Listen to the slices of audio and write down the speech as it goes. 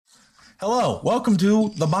Hello, welcome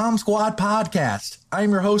to the Bomb Squad podcast.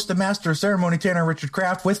 I'm your host and master of ceremony, Tanner Richard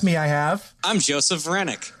Kraft. With me I have... I'm Joseph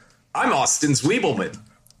Rennick. I'm Austin Zwiebelman.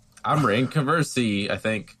 I'm Rain Conversey, I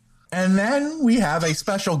think. And then we have a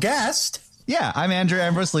special guest. Yeah, I'm Andrew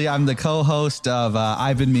Ambrose Lee. I'm the co-host of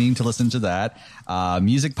I've Been Meaning to Listen to That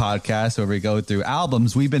music podcast where we go through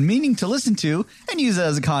albums we've been meaning to listen to and use it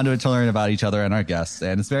as a conduit to learn about each other and our guests.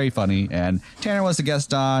 And it's very funny. And Tanner was a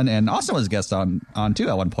guest on, and Austin was a guest on too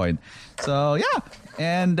at one point. So yeah,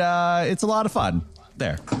 and it's a lot of fun.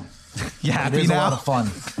 There. You happy it is now? a lot of fun.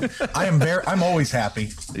 I'm always happy.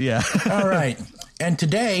 Yeah. All right. And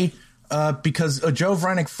today, because Joe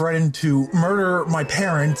Vrenick threatened to murder my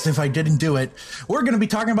parents if I didn't do it, we're going to be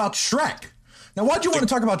talking about Shrek. Now, why'd you want to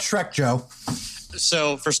talk about Shrek, Joe?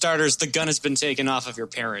 So, for starters, the gun has been taken off of your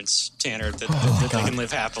parents, Tanner, that they can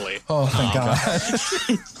live happily. Oh, thank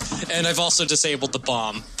God. And I've also disabled the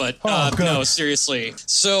bomb. But good. no, seriously.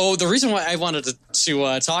 So the reason why I wanted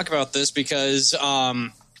to talk about this because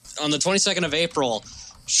on the 22nd of April,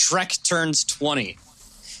 Shrek turns 20.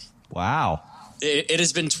 Wow. It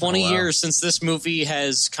has been 20 years since this movie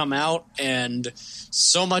has come out, and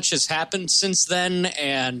so much has happened since then,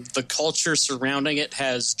 and the culture surrounding it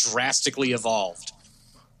has drastically evolved.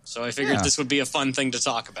 So I figured this would be a fun thing to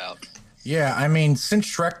talk about. Yeah, I mean, since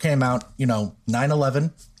Shrek came out,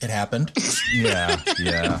 9/11, it happened.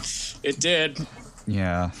 Yeah. It did.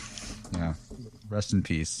 Yeah. Rest in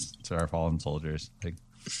peace to our fallen soldiers.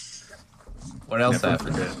 What else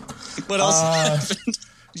happened? What else happened?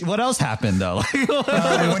 What else happened, though? We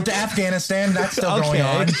went to Afghanistan. That's still going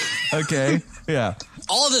on. Okay. Yeah.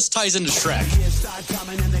 All of this ties into Shrek.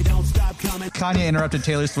 Kanye interrupted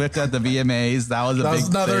Taylor Swift at the VMAs. That was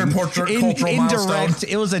another thing. important cultural milestone.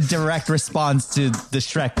 It was a direct response to the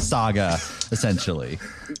Shrek saga, essentially.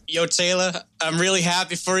 Yo, Taylor, I'm really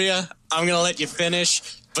happy for you. I'm going to let you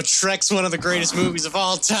finish. But Shrek's one of the greatest movies of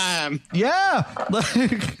all time. Yeah.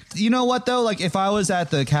 You know what, though? Like, if I was at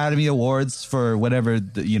the Academy Awards for whatever,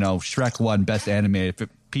 Shrek won Best Animated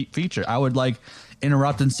Feature, I would,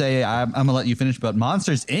 interrupt and say, I'm going to let you finish. But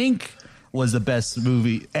Monsters, Inc. was the best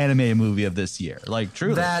animated movie of this year.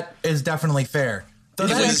 Truly. That is definitely fair. So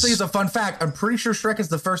that actually is a fun fact. I'm pretty sure Shrek is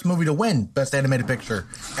the first movie to win Best Animated Picture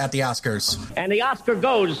at the Oscars. And the Oscar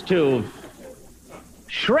goes to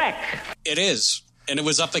Shrek. It is. And it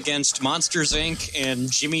was up against Monsters, Inc. and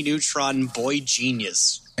Jimmy Neutron Boy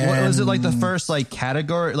Genius. Was it the first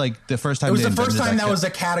category? The first time it was the first time that was a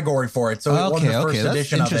category for it. So it won the first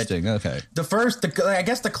edition of it. Interesting. Okay. I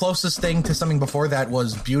guess the closest thing to something before that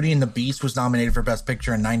was Beauty and the Beast was nominated for Best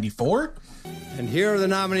Picture in '94. And here are the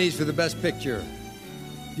nominees for the Best Picture: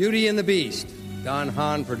 Beauty and the Beast, Don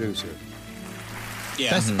Hahn, producer.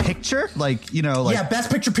 Yeah. Best Picture? Yeah,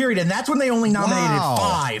 Best Picture period. And that's when they only nominated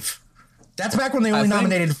 5. That's back when they only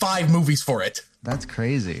nominated 5 movies for it. That's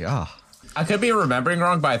crazy. Oh. I could be remembering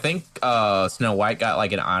wrong, but I think Snow White got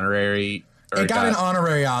an honorary. It got an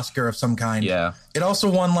honorary Oscar of some kind. Yeah. It also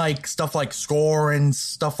won stuff like score and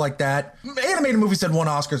stuff like that. Animated movies had won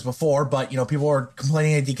Oscars before, but people are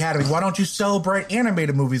complaining at the Academy. Why don't you celebrate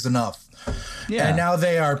animated movies enough? Yeah. And now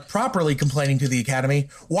they are properly complaining to the Academy.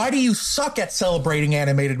 Why do you suck at celebrating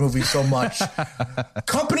animated movies so much?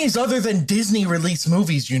 Companies other than Disney release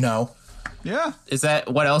movies, Yeah. Is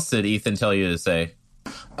that what else did Ethan tell you to say?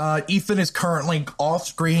 Ethan is currently off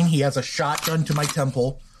screen. He has a shotgun to my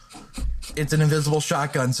temple. It's an invisible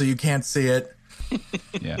shotgun, so you can't see it.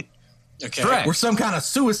 Yeah. Okay. Correct. We're some kind of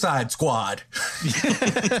suicide squad.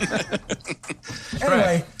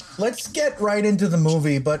 Anyway, let's get right into the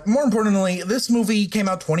movie. But more importantly, this movie came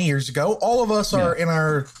out 20 years ago. All of us are in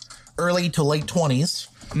our early to late 20s.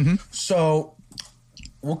 Mm-hmm. So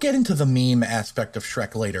we'll get into the meme aspect of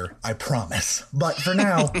Shrek later, I promise. But for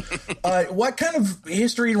now, what kind of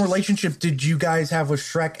history and relationship did you guys have with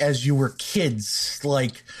Shrek as you were kids?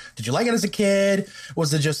 Did you like it as a kid?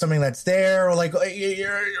 Was it just something that's there? Or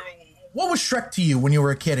what was Shrek to you when you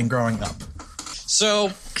were a kid and growing up?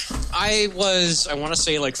 So I want to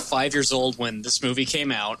say 5 years old when this movie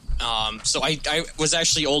came out. So I was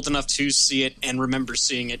actually old enough to see it and remember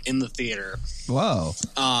seeing it in the theater. Whoa.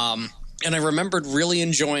 And I remembered really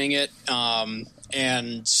enjoying it.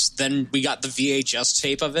 And then we got the VHS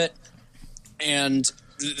tape of it. And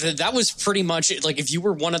that was pretty much it. If you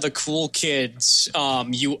were one of the cool kids,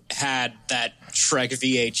 you had that Shrek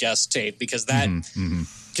VHS tape because that...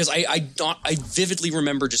 Because I vividly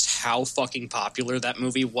remember just how fucking popular that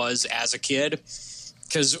movie was as a kid.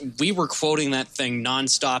 Because we were quoting that thing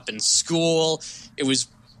nonstop in school. It was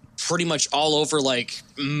pretty much all over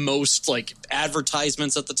most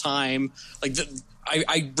advertisements at the time.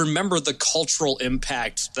 I remember the cultural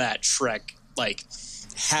impact that Shrek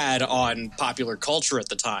had on popular culture at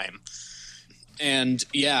the time. And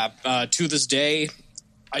yeah, to this day,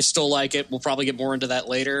 I still like it. We'll probably get more into that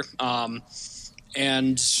later.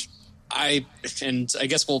 And I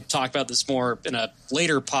guess we'll talk about this more in a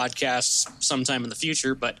later podcast sometime in the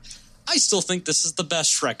future, but I still think this is the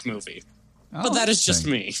best Shrek movie. But that is just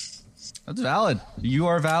me. That's valid. You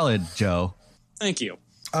are valid, Joe. Thank you.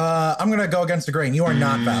 I'm going to go against the grain. You are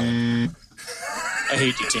not valid. I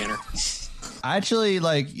hate you, Tanner. Actually,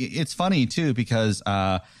 like, it's funny too, because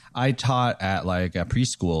I taught at like a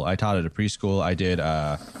preschool. I taught at a preschool. I did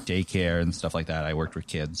daycare and stuff like that. I worked with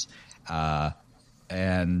kids,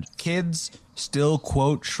 and kids still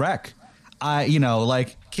quote Shrek.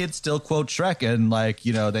 Kids still quote Shrek, and like,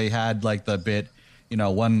 they had like the bit.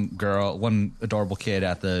 One adorable kid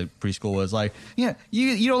at the preschool was like, yeah,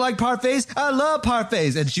 you don't like parfaits? I love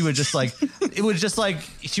parfaits. And she would just like, it was just like,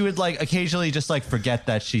 she would like occasionally just like forget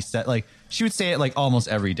that she said, like, she would say it like almost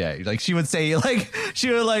every day. Like she would say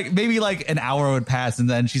maybe like an hour would pass and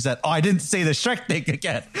then she said, oh, I didn't say the Shrek thing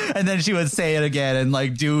again. And then she would say it again and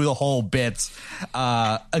like do the whole bits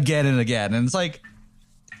again and again. And it's like,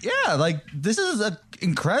 yeah, like this is an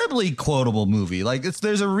incredibly quotable movie. Like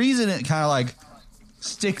there's a reason it kind of like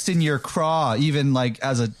sticks in your craw, even like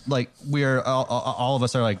as a like we're all of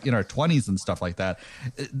us are like in our 20s and stuff like that.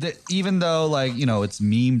 Even though like it's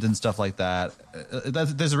memed and stuff like that,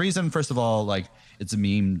 there's a reason. First of all, like it's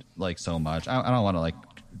memed like so much. I don't want to like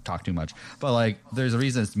talk too much, but like there's a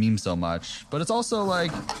reason it's memed so much. But it's also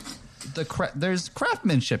like there's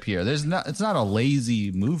craftsmanship here. It's not a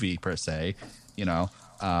lazy movie per se,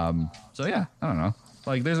 So yeah, I don't know.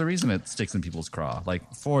 Like there's a reason it sticks in people's craw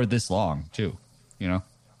like for this long too.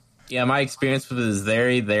 Yeah, my experience with it is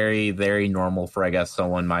very, very, very normal for, I guess,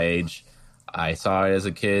 someone my age. I saw it as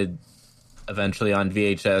a kid, eventually on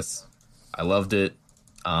VHS. I loved it.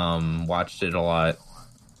 Watched it a lot.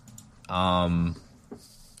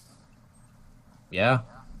 Yeah.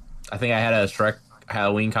 I think I had a Shrek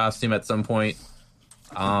Halloween costume at some point.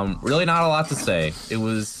 Really not a lot to say. It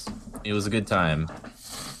was a good time.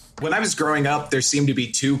 When I was growing up, there seemed to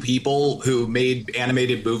be two people who made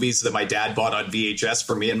animated movies that my dad bought on VHS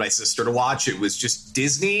for me and my sister to watch. It was just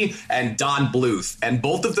Disney and Don Bluth. And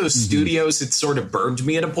both of those studios had sort of burned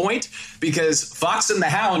me at a point because Fox and the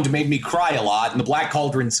Hound made me cry a lot and The Black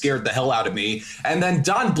Cauldron scared the hell out of me. And then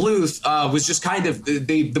Don Bluth was just kind of,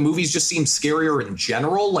 the movies just seemed scarier in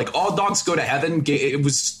general. Like All Dogs Go to Heaven, it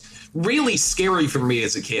was really scary for me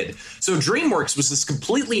as a kid. So DreamWorks was this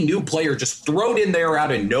completely new player just thrown in there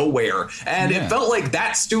out of nowhere. And it felt like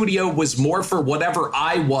that studio was more for whatever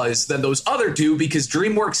I was than those other two because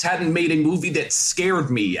DreamWorks hadn't made a movie that scared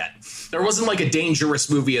me yet. There wasn't like a dangerous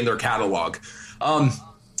movie in their catalog.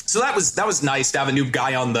 So that was nice to have a new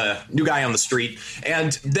guy on the street.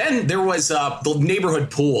 And then there was the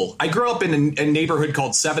neighborhood pool. I grew up in a neighborhood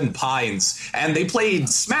called Seven Pines, and they played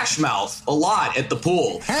Smash Mouth a lot at the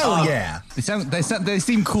pool. Hell yeah! They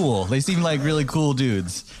seem cool. They seem like really cool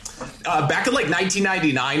dudes. Back in like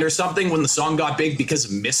 1999 or something when the song got big because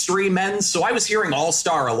of Mystery Men. So I was hearing All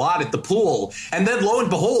Star a lot at the pool. And then lo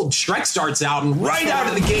and behold, Shrek starts out and right out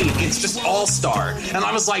of the gate, it's just All Star. And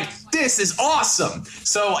I was like, this is awesome.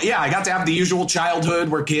 So yeah, I got to have the usual childhood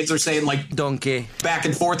where kids are saying like donkey back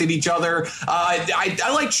and forth at each other. I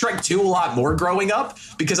liked Shrek 2 a lot more growing up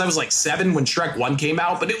because I was like 7 when Shrek 1 came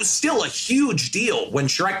out, but it was still a huge deal when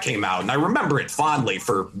Shrek came out. And I remember it fondly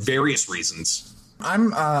for various reasons.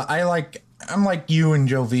 I'm like you and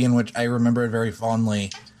Joe V, in which I remember it very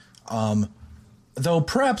fondly, though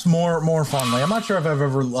perhaps more fondly. I'm not sure if I've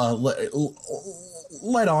ever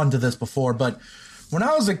led on to this before, but when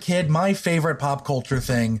I was a kid, my favorite pop culture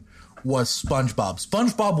thing was SpongeBob.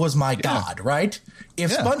 SpongeBob was my god, right?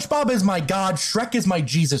 If SpongeBob is my god, Shrek is my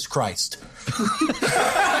Jesus Christ. Who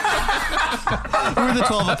are the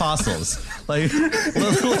 12 apostles? Like,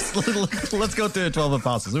 let's go through the 12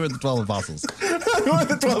 apostles. Who are the 12 apostles? Who are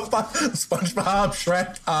the 12 apostles? SpongeBob,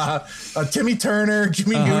 Shrek, Timmy Turner,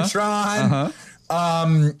 Jimmy Neutron.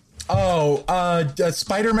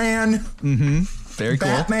 Spider-Man. Very cool.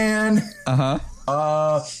 Batman.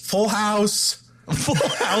 Full House. Full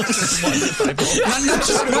House.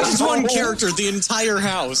 not just one character, the entire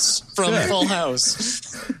house from Full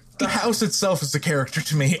House. The house itself is the character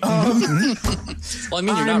to me. Well, I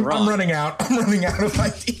mean, you're not wrong. I'm running out of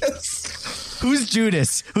ideas. Who's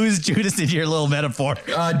Judas? Who's Judas in your little metaphor?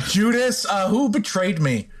 Judas, who betrayed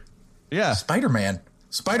me? Yeah. Spider-Man,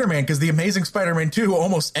 because The Amazing Spider-Man 2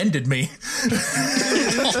 almost ended me.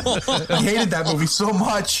 I hated that movie so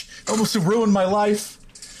much. Almost ruined my life.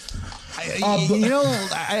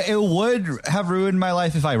 It would have ruined my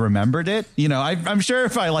life if I remembered it. I'm sure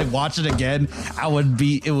if I like watch it again, it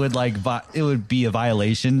would be a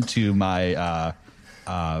violation to my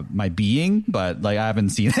my being. But like I haven't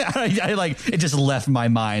seen it. I like it just left my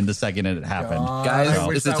mind the second it happened.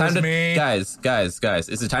 Guys, it's the time to guys.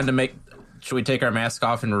 It's the time to make. Should we take our mask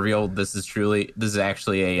off and reveal this is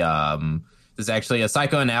actually a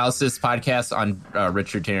psychoanalysis podcast on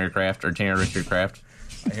Richard Tanner Craft or Tanner Richard Craft.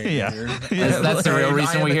 That's the real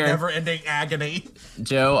reason we're here. Never-ending agony.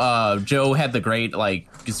 Joe had the great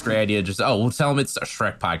idea. Just we'll tell him it's a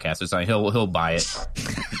Shrek podcast or something. He'll buy it.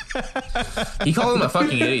 He called him a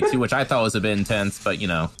fucking idiot too, which I thought was a bit intense. But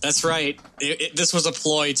that's right. This was a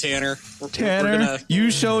ploy, Tanner. Tanner,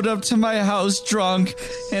 you showed up to my house drunk,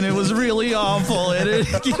 and it was really awful.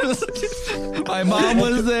 My mom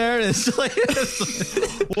was there. It's like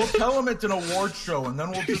we'll tell him it's an award show, and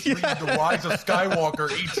then we'll just read The Rise of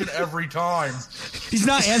Skywalker each and every time. He's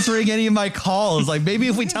not answering any of my calls. Like maybe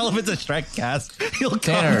if we tell him it's a Shrek cast, he'll come.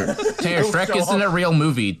 Tanner, Shrek isn't a real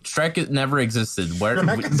movie. Shrek never existed. Where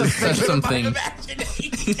that's something.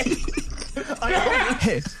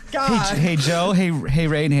 Hey, Joe. Hey,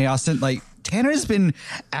 Rain. Hey, Austin. Like Tanner's been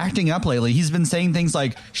acting up lately. He's been saying things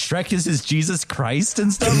like Shrek is his Jesus Christ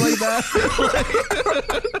and stuff like that.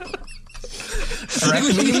 I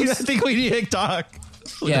think we need to talk.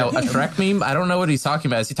 Yeah, a Shrek meme. I don't know what he's talking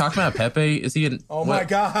about. Is he talking about Pepe? Is he? My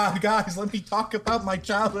God, guys! Let me talk about my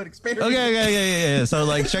childhood experience. Okay, yeah. So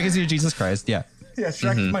like, Shrek is your Jesus Christ. Yeah,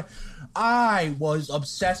 Shrek is my. I was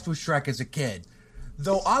obsessed with Shrek as a kid.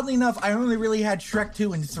 Though oddly enough, I only really had Shrek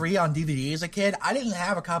 2 and 3 on DVD as a kid. I didn't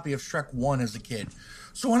have a copy of Shrek 1 as a kid.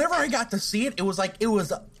 So whenever I got to see it, it was like it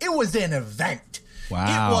was an event.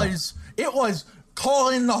 Wow. It was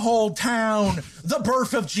calling the whole town. The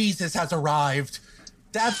birth of Jesus has arrived.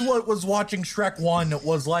 That's what was watching Shrek 1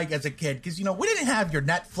 was like as a kid. Because, we didn't have your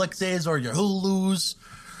Netflixes or your Hulus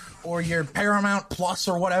or your Paramount Plus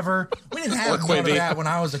or whatever. We didn't have none of that when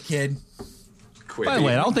I was a kid. By the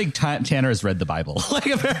way, I don't think Tanner has read the Bible.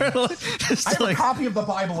 Apparently. I have a copy of the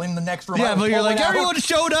Bible in the next room. Yeah, but you're like, everyone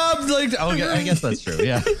showed up. I guess that's true,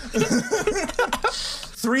 yeah.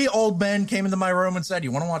 3 old men came into my room and said,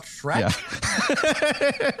 "You want to watch Shrek?"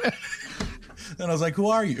 Yeah. And I was like, "Who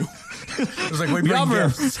are you?" I was like,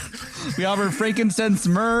 "We offer frankincense,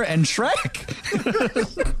 myrrh, and Shrek."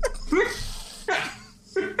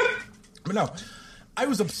 But no, I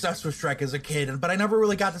was obsessed with Shrek as a kid, but I never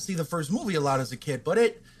really got to see the first movie a lot as a kid. But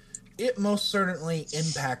it most certainly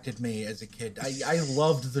impacted me as a kid. I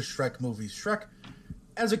loved the Shrek movies. Shrek,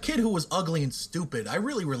 as a kid who was ugly and stupid, I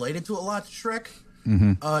really related to a lot to Shrek.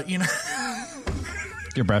 Mm-hmm.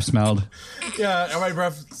 Your breath smelled. Yeah, my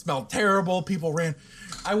breath smelled terrible. People ran.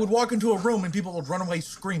 I would walk into a room and people would run away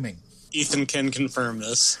screaming. Ethan can confirm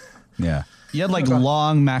this. Yeah. You had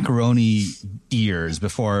long macaroni ears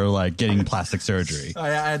before getting plastic surgery. I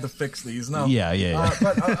had to fix these. No. Yeah.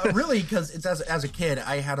 But really, because it's as a kid,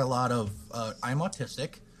 I had a lot of. I'm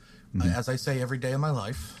autistic, as I say every day of my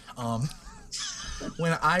life.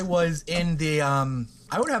 When I was in the,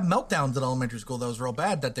 I would have meltdowns at elementary school that was real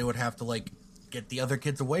bad. That they would have to get the other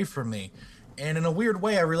kids away from me, and in a weird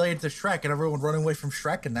way, I related to Shrek, and everyone running away from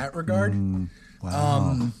Shrek in that regard.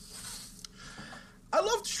 Wow. I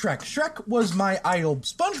loved Shrek. Shrek was my idol.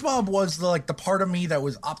 SpongeBob was the part of me that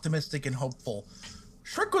was optimistic and hopeful.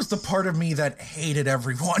 Shrek was the part of me that hated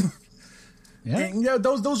everyone. Yeah. And,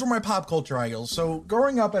 those were my pop culture idols. So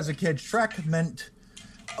growing up as a kid, Shrek meant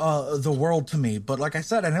the world to me. But like I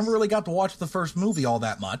said, I never really got to watch the first movie all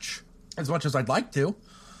that much as I'd like to.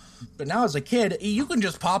 But now as a kid, you can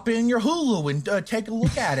just pop in your Hulu and take a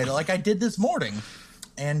look at it like I did this morning.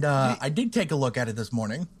 And I did take a look at it this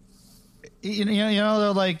morning.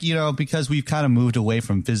 Because we've kind of moved away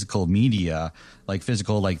from physical media,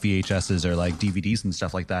 physical VHSs or DVDs and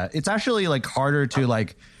stuff like that. It's actually harder to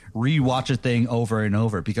rewatch a thing over and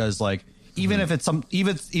over because even if it's on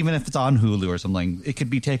Hulu or something, it could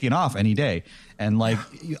be taken off any day. And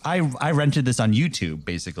I rented this on YouTube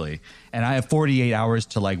basically, and I have 48 hours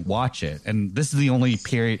to watch it, and this is the only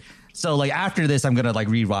period. So after this, I'm gonna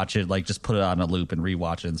rewatch it, just put it on a loop and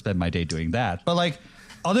rewatch it and spend my day doing that. But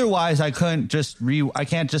otherwise, I couldn't just I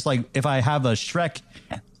can't just if I have a Shrek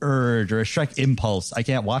urge or a Shrek impulse, I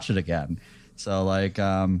can't watch it again. So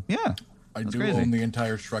yeah. I do own the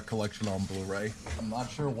entire Shrek collection on Blu-ray. I'm not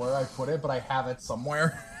sure where I put it, but I have it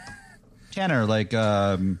somewhere. Tanner,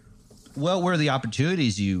 what were the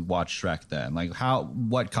opportunities you watched Shrek then? Like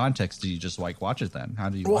what context did you just like watch it then? How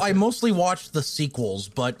did you Well, watch I it? mostly watched the sequels,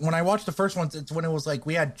 but when I watched the first ones, it's when it was like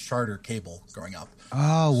we had charter cable growing up.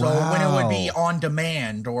 Oh, So wow. when it would be on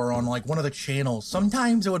demand or on like one of the channels,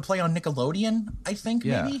 sometimes it would play on Nickelodeon, I think,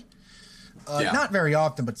 Yeah. maybe. Yeah. Not very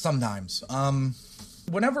often, but sometimes.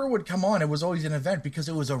 Whenever it would come on, it was always an event because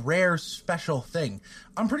it was a rare, special thing.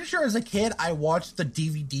 I'm pretty sure as a kid, I watched the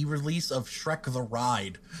DVD release of Shrek the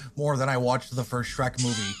Ride more than I watched the first Shrek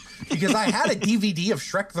movie. Because I had a DVD of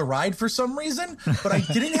Shrek the Ride for some reason, but I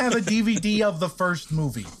didn't have a DVD of the first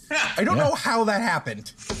movie. I don't know how that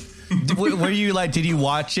happened. Were you like, did you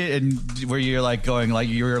watch it and were you like going, like,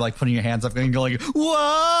 you were like putting your hands up and going,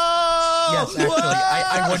 whoa! Yes, actually,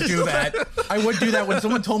 I would do that. I would do that when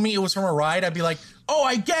someone told me it was from a ride. I'd be like, "Oh,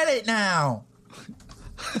 I get it now."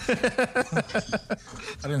 I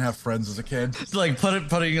didn't have friends as a kid. It's like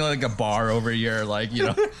putting like a bar over your, like, you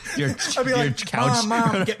know, your I'd be your like, couch.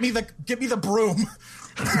 Mom, get me the broom."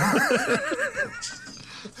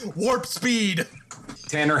 Warp speed.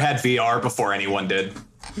 Tanner had VR before anyone did.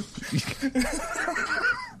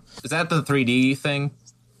 Is that the 3D thing?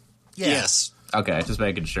 Yeah. Yes. Okay, just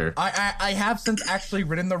making sure. I have since actually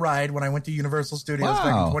ridden the ride when I went to Universal Studios back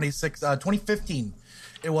Wow. in 2015.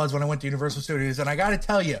 It was when I went to Universal Studios, and I got to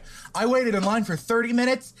tell you, I waited in line for 30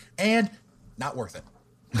 minutes, and not worth it.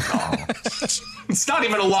 It's not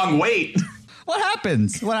even a long wait. What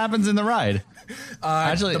happens? What happens in the ride?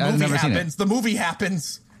 Actually, The I've movie never seen it. happens. The movie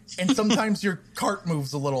happens, and sometimes your cart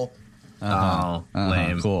moves a little. Oh,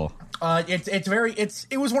 lame. Cool.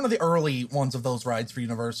 It was one of the early ones of those rides for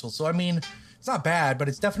Universal. So I mean, it's not bad, but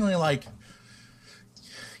it's definitely like,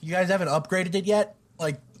 you guys haven't upgraded it yet.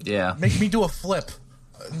 Like, Yeah. make me do a flip,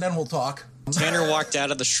 and then we'll talk. Tanner walked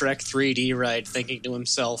out of the Shrek 3D ride thinking to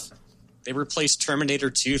himself, they replaced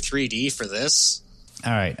Terminator 2 3D for this?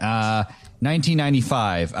 All right.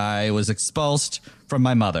 1995. I was expulsed from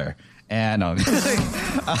my mother. And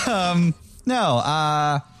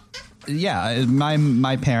yeah,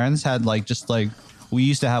 my parents had like, just like, we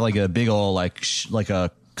used to have like a big old like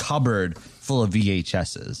a cupboard full of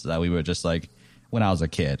VHSs that we would just like, when I was a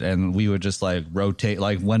kid, and we would just like rotate,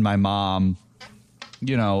 like when my mom,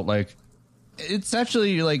 you know, like, it's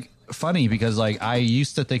actually like funny because like I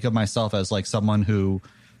used to think of myself as like someone who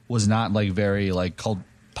was not like very like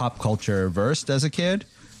pop culture versed as a kid,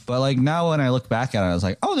 but like now when I look back at it, I was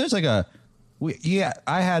like, oh, there's like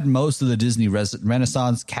I had most of the Disney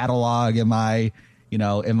Renaissance catalog in my, you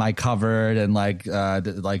know, in my cupboard, and like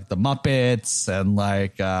the Muppets and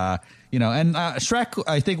like you know, and Shrek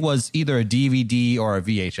I think was either a DVD or a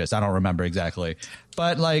VHS. I don't remember exactly,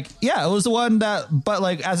 but like, yeah, it was the one that. But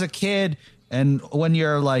like as a kid, and when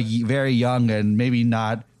you're like very young and maybe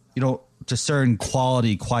not, you don't discern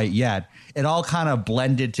quality quite yet, it all kind of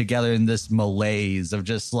blended together in this malaise of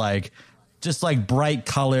just like bright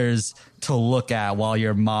colors to look at while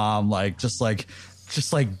your mom just like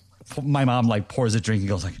my mom like pours a drink and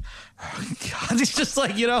goes like, oh God. It's just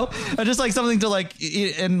like, you know, just like something to like,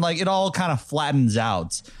 and like it all kind of flattens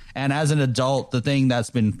out. And as an adult, the thing that's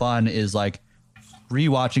been fun is like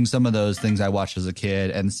rewatching some of those things I watched as a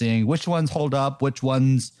kid and seeing which ones hold up, which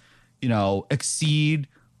ones, you know, exceed.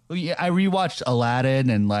 I rewatched Aladdin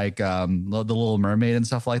and like The Little Mermaid and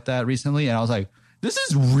stuff like that recently, and I was like, this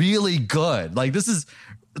is really good. Like, this is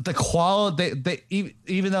the quality. They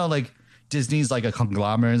even though like Disney's like a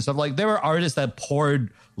conglomerate and stuff, like there were artists that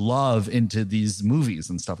poured love into these movies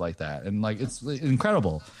and stuff like that, and like it's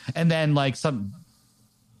incredible. And then like some,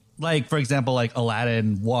 like for example, like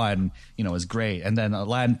Aladdin 1, you know, is great, and then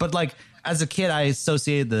Aladdin. But like as a kid, I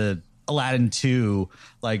associated the Aladdin 2,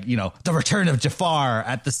 like, you know, the Return of Jafar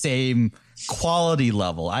at the same quality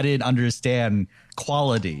level. I didn't understand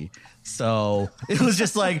quality. So it was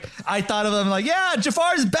just like, I thought of them like, yeah,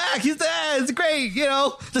 Jafar's back. He's there. It's great. You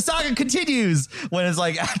know, the saga continues, when it's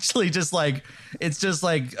like actually just like, it's just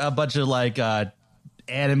like a bunch of like,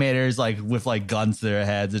 animators like with like guns to their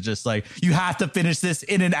heads. It's just like, you have to finish this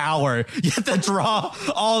in an hour. You have to draw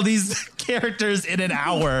all these characters in an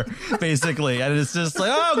hour, basically. And it's just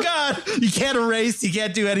like, oh God, you can't erase, you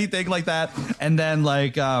can't do anything like that. And then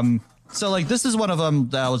like, so like this is one of them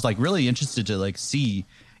that I was like really interested to like see,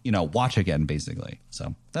 you know, watch again, basically.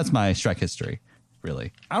 So that's my Shrek history,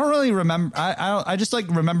 really. I don't really remember. I just like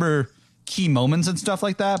remember key moments and stuff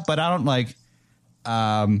like that, but I don't like,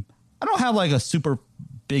 I don't have like a super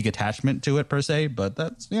big attachment to it per se, but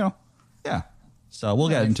that's, you know, yeah. So we'll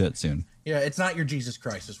get into it soon. Yeah, it's not your Jesus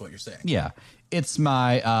Christ, is what you're saying. Yeah, it's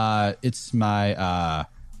my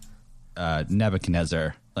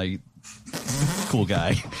Nebuchadnezzar, like cool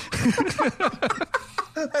guy.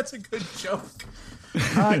 That's a good joke.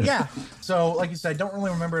 Yeah. So, like you said, I don't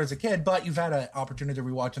really remember as a kid, but you've had an opportunity to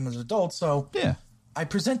rewatch it as an adult. So, Yeah. I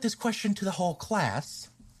present this question to the whole class.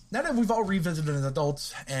 Now that we've all revisited as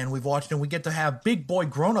adults and we've watched it, we get to have big boy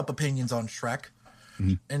grown-up opinions on Shrek.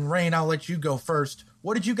 Mm-hmm. And Rain, I'll let you go first.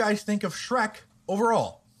 What did you guys think of Shrek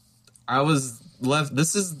overall? I was left.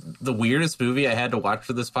 This is the weirdest movie I had to watch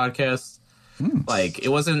for this podcast. Like, it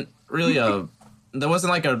wasn't really there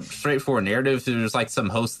wasn't like a straightforward narrative. There was like some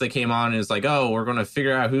host that came on and was like, oh, we're going to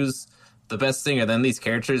figure out who's the best thing. And then these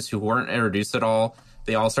characters who weren't introduced at all,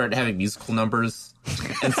 they all started having musical numbers.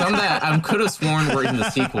 And some that I could have sworn were in the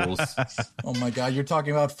sequels. Oh my God, you're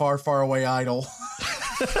talking about Far, Far Away Idol.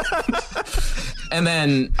 And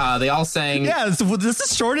then they all sang. Yeah, so this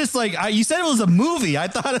is shortest. Like you said, it was a movie. I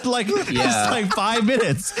thought it was like 5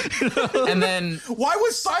 minutes. And then why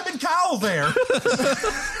was Simon Cowell there?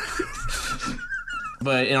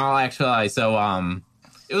 But in all actuality, so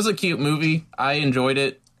it was a cute movie. I enjoyed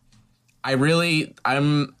it. I'm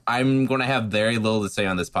going to have very little to say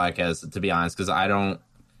on this podcast, to be honest, because I don't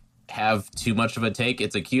have too much of a take.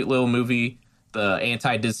 It's a cute little movie. The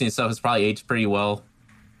anti-Disney stuff has probably aged pretty well,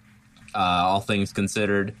 all things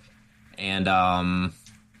considered. And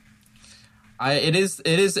it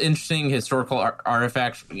is interesting historical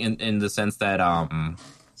artifact in the sense that I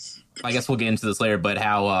guess we'll get into this later, but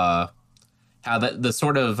how the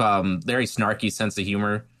sort of very snarky sense of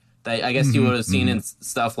humor that I guess you would have seen in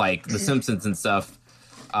stuff like The Simpsons and stuff,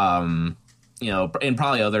 and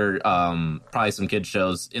probably other probably some kids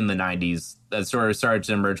shows in the 90s that sort of started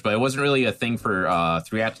to emerge, but it wasn't really a thing for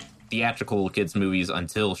theatrical kids movies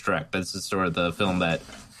until Shrek. This is sort of the film that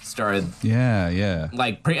started. Yeah.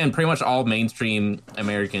 Like pretty much all mainstream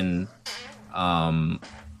American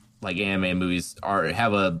like anime movies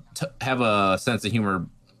have a sense of humor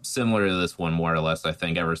similar to this one, more or less, I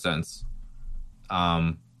think, ever since.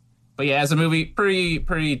 But yeah, as a movie,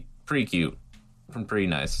 pretty cute and pretty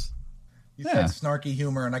nice. You said snarky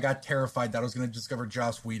humor, and I got terrified that I was going to discover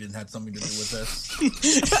Joss Whedon had something to do with this.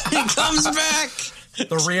 He comes back.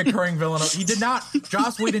 The reoccurring villain.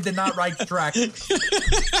 Joss Whedon did not write Shrek.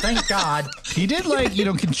 Thank God. He did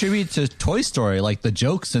contribute to Toy Story, like the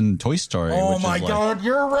jokes in Toy Story. Oh my God,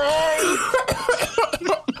 you're right.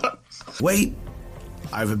 Wait.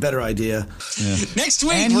 I have a better idea. Yeah. Next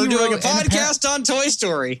week, we're doing a podcast on Toy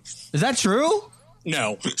Story. Is that true?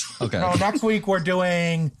 No. Okay. No, next week we're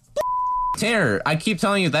doing... Tanner, I keep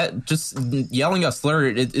telling you that just yelling a slur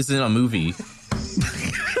isn't a movie.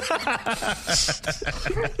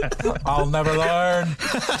 I'll never learn.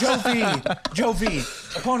 Joe V,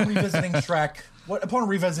 upon revisiting Shrek,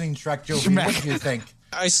 Joe V, what do you think?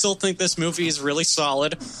 I still think this movie is really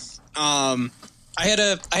solid. I had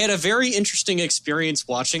a very interesting experience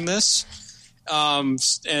watching this, and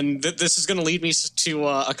this is going to lead me to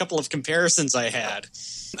a couple of comparisons I had.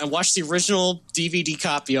 I watched the original DVD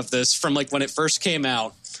copy of this from like when it first came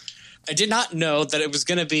out. I did not know that it was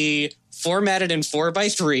going to be formatted in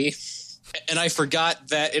 4:3, and I forgot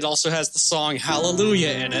that it also has the song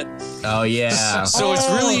Hallelujah in it. Oh yeah. So it's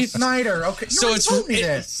really Snyder. Okay, so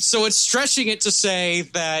it's stretching it to say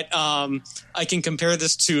that I can compare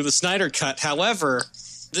this to the Snyder Cut. However,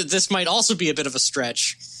 this might also be a bit of a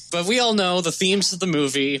stretch. But we all know the themes of the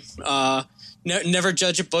movie. Never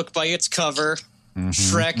judge a book by its cover.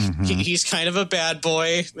 Shrek, he's kind of a bad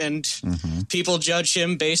boy, and people judge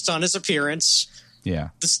him based on his appearance. Yeah.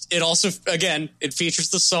 It also, again, it features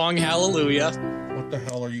the song Hallelujah. What the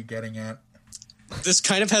hell are you getting at? This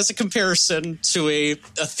kind of has a comparison to a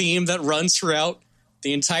theme that runs throughout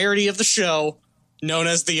the entirety of the show, known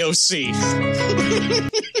as the OC.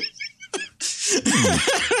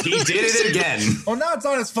 He did it again. Oh, now it's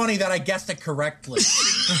not as funny that I guessed it correctly.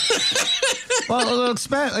 Well,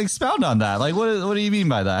 expound on that. Like, what do you mean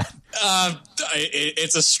by that?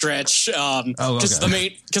 It's a stretch. Because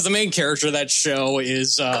the main character of that show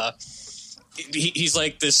is he's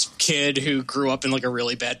like this kid who grew up in like a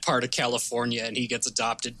really bad part of California, and he gets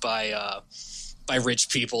adopted by rich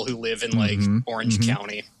people who live in like Orange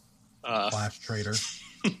County. Flash trader.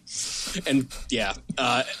 And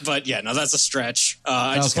but yeah, no, that's a stretch.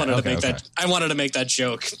 I just wanted to make that. I wanted to make that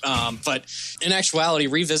joke. But in actuality,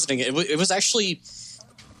 revisiting it, it was actually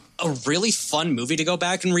a really fun movie to go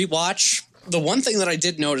back and rewatch. The one thing that I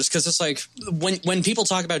did notice, because it's like when people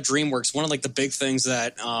talk about DreamWorks, one of like the big things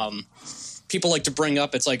that people like to bring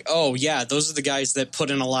up, it's like, oh yeah, those are the guys that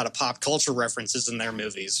put in a lot of pop culture references in their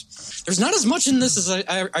movies. There's not as much in this as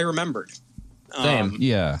I remembered. Same.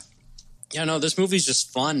 Yeah. Yeah, no, this movie's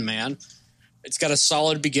just fun, man. It's got a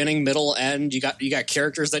solid beginning, middle, end. You got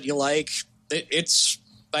characters that you like.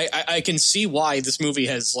 I can see why this movie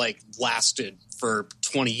has like lasted for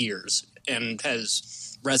 20 years and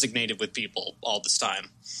has resonated with people all this time.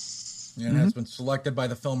 And has been selected by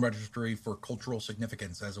the Film Registry for cultural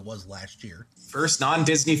significance, as it was last year. First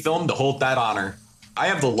non-Disney film to hold that honor. I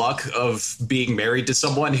have the luck of being married to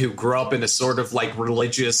someone who grew up in a sort of like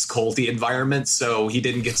religious culty environment, so he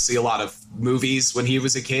didn't get to see a lot of movies when he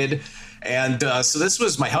was a kid. And so this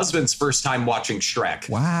was my husband's first time watching Shrek.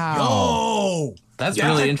 Wow. Oh, That's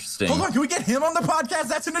really interesting. Hold on, can we get him on the podcast?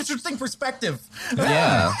 That's an interesting perspective.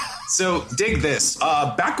 Yeah. So dig this.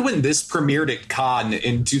 Back when this premiered at Cannes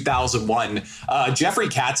in 2001, Jeffrey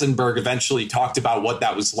Katzenberg eventually talked about what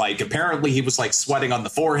that was like. Apparently he was like sweating on the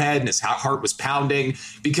forehead and his heart was pounding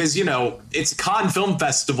because, you know, it's a Cannes Film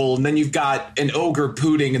Festival and then you've got an ogre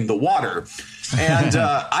pooting in the water. And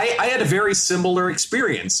I had a very similar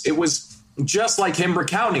experience. It was just like him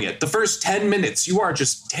recounting it. The first 10 minutes, you are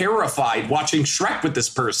just terrified watching Shrek with this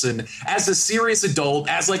person as a serious adult,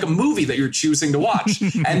 as like a movie that you're choosing to watch.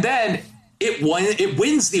 And then it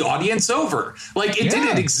wins the audience over. Like it did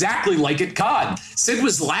it exactly like at Cannes. Sid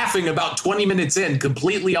was laughing about 20 minutes in,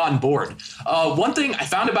 completely on board. One thing I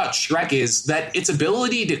found about Shrek is that its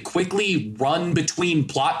ability to quickly run between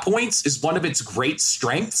plot points is one of its great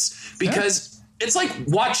strengths because it's like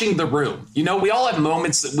watching The Room. You know, we all have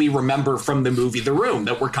moments that we remember from the movie The Room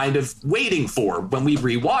that we're kind of waiting for when we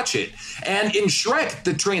rewatch it. And in Shrek,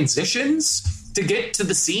 the transitions to get to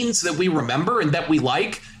the scenes that we remember and that we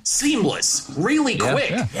like, seamless, really quick.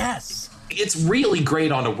 Yeah. Yes. It's really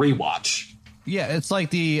great on a rewatch. Yeah, it's like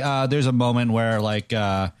there's a moment where like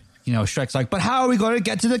Shrek's like, but how are we going to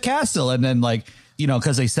get to the castle? And then like, you know,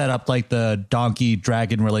 because they set up like the donkey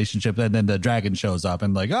dragon relationship, and then the dragon shows up,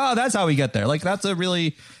 and like, oh, that's how we get there. Like, that's a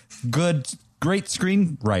really great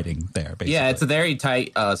screenwriting there. Basically, Yeah, it's a very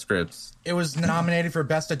tight script. It was nominated for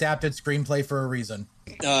Best Adapted Screenplay for a reason.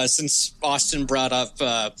 Since Austin brought up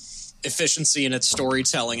efficiency in its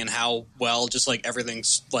storytelling and how well just like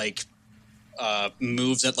everything's like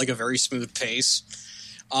moves at like a very smooth pace.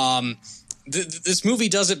 This movie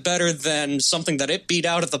does it better than something that it beat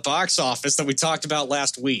out at the box office that we talked about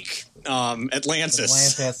last week,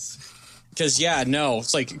 Atlantis. Because,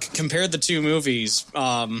 it's like, compare the two movies.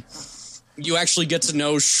 You actually get to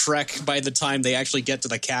know Shrek by the time they actually get to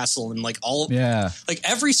the castle, and like like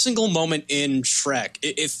every single moment in Shrek,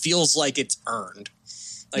 it feels like it's earned.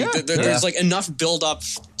 Like there's like enough build up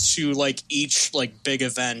to like each like big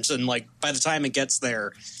event, and like by the time it gets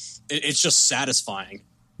there, it's just satisfying.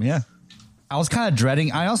 Yeah. I was kind of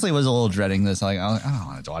dreading. I honestly was a little dreading this. Like, I don't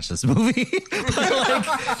want to watch this movie. But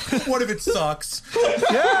like, what if it sucks?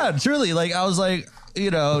 Yeah, truly. Like, I was like,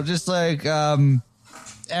 you know, just like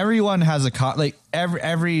everyone has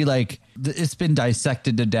every like it's been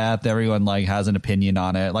dissected to death. Everyone like has an opinion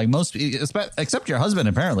on it. Like most, except your husband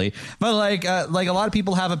apparently. But like a lot of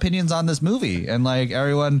people have opinions on this movie, and like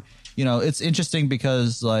everyone, you know, it's interesting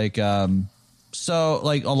because like so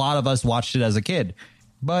like a lot of us watched it as a kid.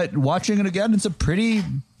 But watching it again, it's a pretty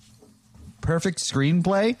perfect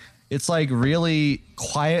screenplay. It's like really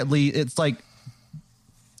quietly. It's like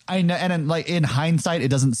I know, and like in hindsight, it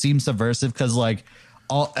doesn't seem subversive because like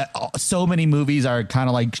so many movies are kind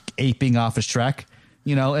of like aping off of Shrek.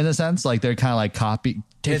 You know, in a sense, like they're kind of like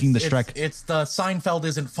taking the Shrek. It's the Seinfeld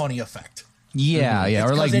isn't funny effect. Yeah, yeah,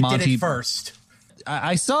 It's or like it Monty did it first.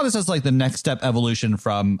 I saw this as like the next step evolution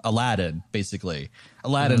from Aladdin, basically.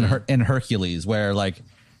 Aladdin and Hercules, where like,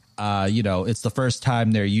 you know, it's the first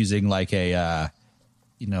time they're using like a,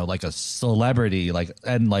 you know, like a celebrity, like,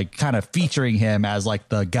 and like kind of featuring him as like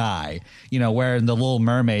the guy, you know, where in The Little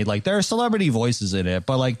Mermaid, like there are celebrity voices in it,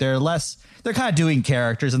 but like they're kind of doing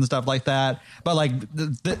characters and stuff like that. But like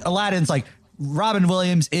the Aladdin's like, Robin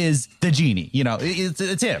Williams is the genie, you know,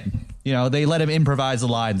 it's him, you know, they let him improvise the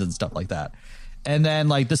lines and stuff like that. And then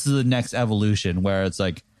like this is the next evolution where it's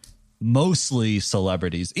like mostly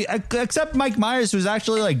celebrities, except Mike Myers, who's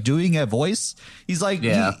actually like doing a voice. He's like,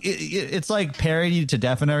 it's like parody to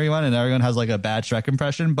deafen everyone, and everyone has like a bad Shrek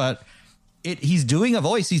impression, but he's doing a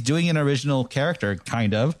voice. He's doing an original character,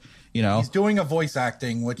 kind of. You know, he's doing a voice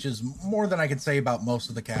acting, which is more than I can say about most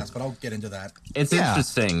of the cast, but I'll get into that. It's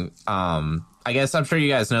interesting. I guess I'm sure you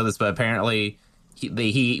guys know this, but apparently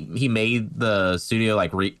he made the studio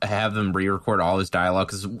like have them re-record all his dialogue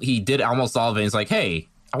because he did almost all of it. He's like, hey,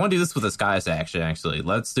 I want to do this with a Scottish accent. Actually,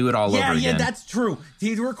 let's do it all over again. Yeah, that's true.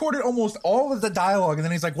 He recorded almost all of the dialogue, and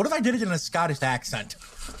then he's like, what if I did it in a Scottish accent?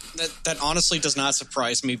 That honestly does not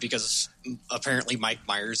surprise me because apparently Mike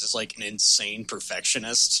Myers is like an insane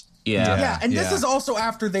perfectionist. Yeah, and this is also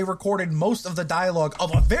after they recorded most of the dialogue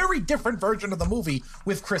of a very different version of the movie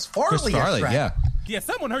with Chris Farley as Shrek. Yeah,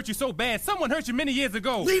 someone hurt you so bad. Someone hurt you many years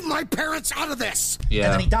ago. Leave my parents out of this. Yeah.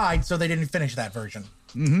 And then he died, so they didn't finish that version.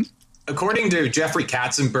 Mm-hmm. According to Jeffrey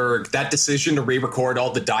Katzenberg, that decision to re-record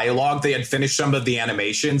all the dialogue, they had finished some of the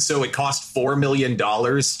animation, so it cost $4 million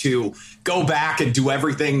to go back and do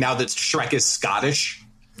everything now that Shrek is Scottish.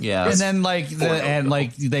 Yeah, and then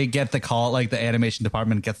they get the call, like the animation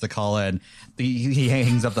department gets the call, and he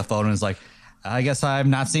hangs up the phone and is like, "I guess I'm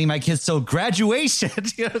not seeing my kids till graduation."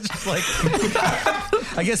 You know, just like,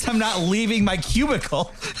 I guess I'm not leaving my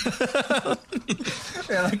cubicle.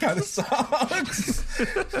 Yeah, that kind of sucks.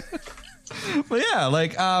 But yeah,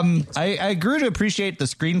 like I grew to appreciate the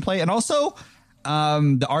screenplay and also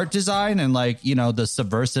the art design and like, you know, the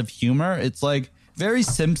subversive humor. It's like very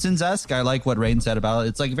Simpsons-esque. I like what Rain said about it.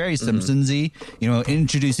 It's like very Simpsons-y, you know,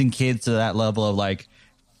 introducing kids to that level of like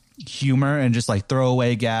humor and just like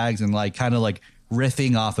throwaway gags and like kind of like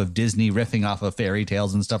riffing off of Disney, riffing off of fairy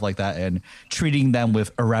tales and stuff like that, and treating them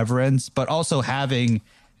with irreverence, but also having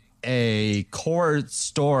a core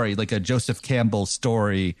story, like a Joseph Campbell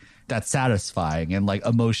story that's satisfying and like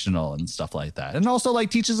emotional and stuff like that. And also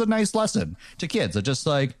like teaches a nice lesson to kids. It's just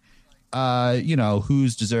like, you know,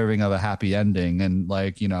 who's deserving of a happy ending, and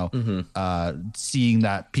like, you know, seeing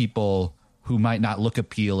that people who might not look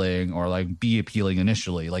appealing or like be appealing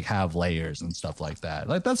initially, like have layers and stuff like that.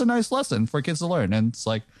 Like that's a nice lesson for kids to learn. And it's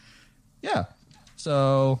like, yeah.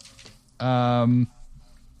 So, also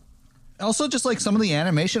just like some of the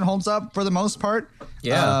animation holds up for the most part.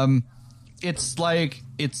 Yeah. It's like,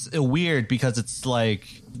 it's weird because it's like,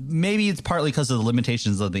 maybe it's partly because of the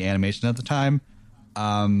limitations of the animation at the time.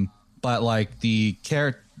 But like the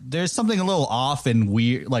character, there's something a little off and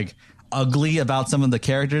weird, like ugly about some of the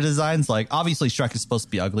character designs. Like obviously Shrek is supposed to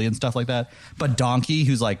be ugly and stuff like that, but Donkey,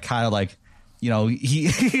 who's like kind of like, you know, he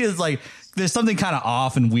is like, there's something kind of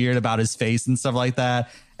off and weird about his face and stuff like that.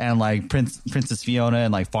 And like Princess Fiona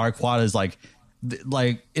and like Farquaad is like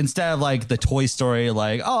instead of like the Toy Story,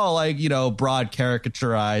 like, oh, like, you know, broad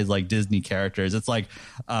caricaturized like Disney characters, it's like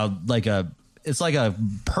it's like a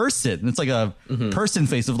person. It's like a person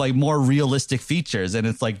face with like more realistic features, and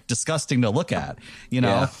it's like disgusting to look at, you know.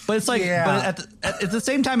 Yeah. But it's like, but at the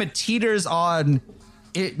same time, it teeters on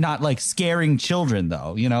it not like scaring children,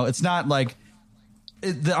 though. You know, it's not like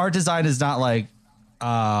the art design is not like,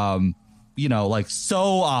 you know, like so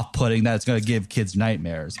off-putting that it's going to give kids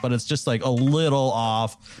nightmares. But it's just like a little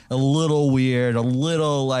off, a little weird, a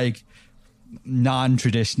little like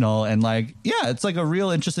non-traditional, and like, yeah, it's like a real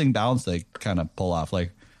interesting balance they kind of pull off.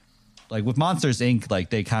 Like with Monsters Inc., like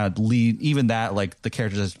they kind of lead, even that, like the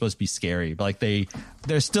characters are supposed to be scary, but like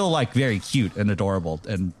they're still like very cute and adorable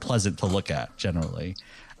and pleasant to look at generally.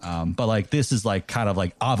 But like this is like kind of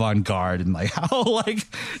like avant-garde and like how like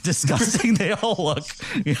disgusting they all look,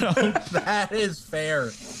 you know. That is fair.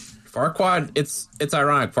 Farquaad, it's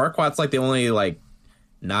ironic. Farquaad's like the only like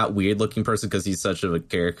not weird looking person because he's such a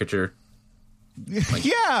caricature. Like,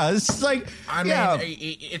 yeah, it's like, I mean,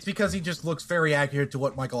 it's because he just looks very accurate to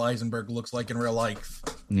what Michael Eisenberg looks like in real life.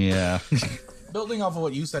 Yeah. Building off of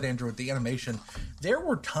what you said, Andrew, with the animation, there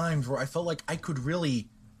were times where I felt like I could really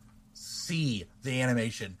see the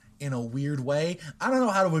animation in a weird way. I don't know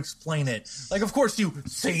how to explain it. Like, of course you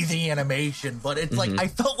see the animation, but it's like I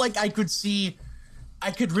felt like I could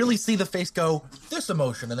really see the face go this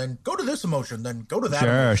emotion and then go to this emotion, then go to that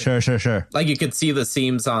emotion. Sure. Like you could see the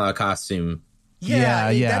seams on a costume. Yeah.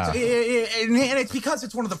 And it's because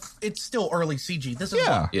it's still early CG. This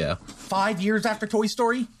is 5 years after Toy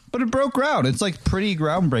Story. But it broke ground. It's like pretty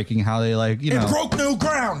groundbreaking how they like, you know. It broke new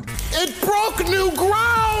ground. It broke new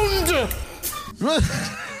ground.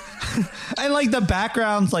 And like the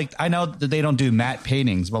backgrounds, like I know that they don't do matte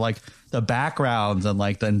paintings, but like the backgrounds and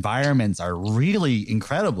like the environments are really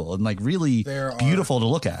incredible and like really beautiful to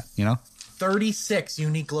look at, you know? 36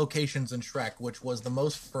 unique locations in Shrek, which was the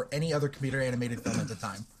most for any other computer animated film at the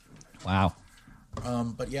time. Wow.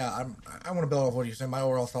 But yeah, I want to build off what you're saying. My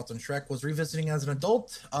overall thoughts on Shrek was revisiting as an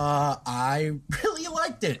adult. I really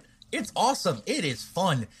liked it. It's awesome. It is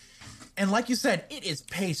fun. And like you said, it is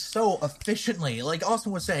paced so efficiently. Like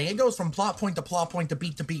Austin was saying, it goes from plot point to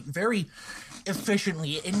beat very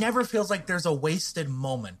efficiently. It never feels like there's a wasted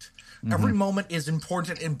moment. Every moment is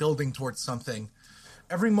important in building towards something.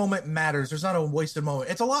 Every moment matters. There's not a wasted moment.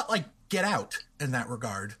 It's a lot like Get Out in that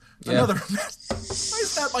regard. Yeah. Why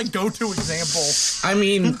is that my go-to example? I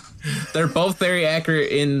mean, they're both very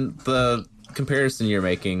accurate in the comparison you're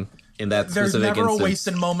making in that specific There's never instance. a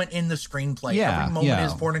wasted moment in the screenplay. Every moment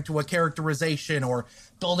is poured into a characterization or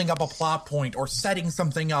building up a plot point or setting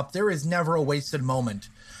something up. There is never a wasted moment.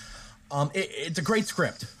 It's a great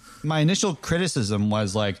script. My initial criticism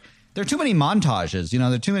was like, there are too many montages, there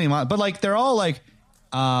are too many, but like, they're all like,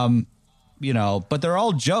 but they're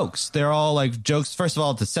all jokes. They're all like jokes, first of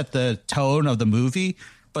all, to set the tone of the movie.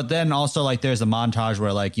 But then also like there's a montage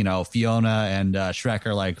where like, Fiona and Shrek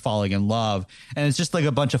are like falling in love, and it's just like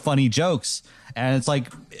a bunch of funny jokes. And it's like,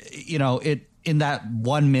 in that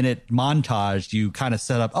 1 minute montage, you kind of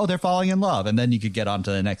set up, oh, they're falling in love. And then you could get on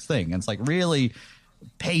to the next thing. And it's like really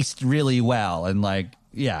paced really well. And like,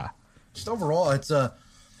 yeah. Just overall, it's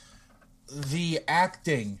the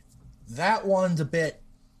acting. That one's a bit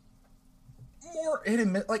more hit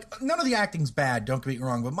and miss. Like, none of the acting's bad, don't get me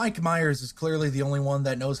wrong, but Mike Myers is clearly the only one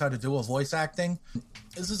that knows how to do a voice acting.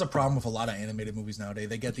 This is a problem with a lot of animated movies nowadays.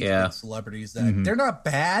 They get these big celebrities that they're not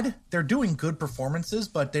bad. They're doing good performances,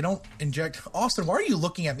 but they don't inject. Austin, why are you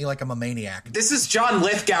looking at me like I'm a maniac? This is John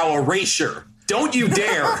Lithgow erasure. Don't you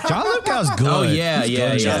dare. John Lithgow's good. Oh, yeah.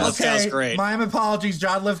 John Lithgow's great. My apologies.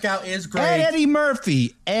 John Lithgow is great. And Eddie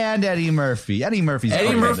Murphy. Eddie Murphy's Eddie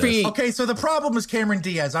great. Murphy. Okay, so the problem is Cameron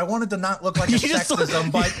Diaz. I wanted to not look like a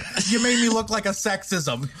sexism, but you made me look like a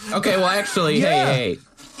sexism. Okay, well, actually, hey.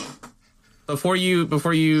 Before you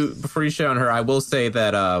shit on her, I will say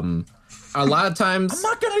that a lot of times I'm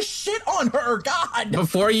not gonna shit on her. God.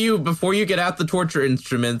 Before you get out the torture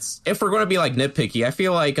instruments, if we're going to be like nitpicky, I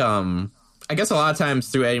feel like I guess a lot of times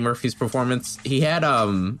through Eddie Murphy's performance, he had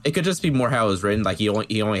it could just be more how it was written. Like he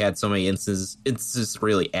only had so many instances to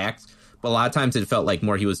really act, but a lot of times it felt like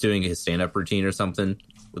more he was doing his stand up routine or something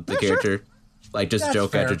with the character, sure. Like just That's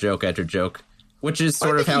joke fair. After joke after joke, which is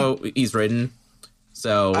sort of how he's written.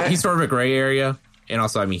 So he's sort of a gray area. And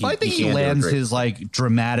also, I mean, I think he lands his like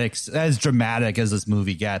dramatics as dramatic as this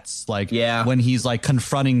movie gets. Like, when he's like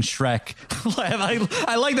confronting Shrek.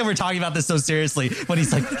 I like that we're talking about this so seriously. When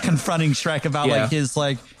he's like confronting Shrek about like his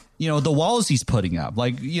like the walls he's putting up.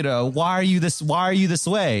 Like why are you this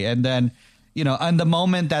way? And then and the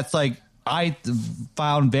moment that's like I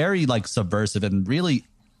found very like subversive and really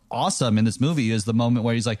awesome in this movie is the moment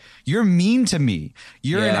where he's like, "You're mean to me.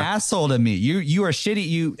 You're an asshole to me. You are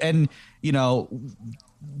shitty.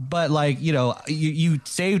 But like, you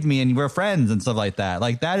saved me and we're friends and stuff like that.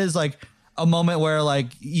 Like that is like a moment where like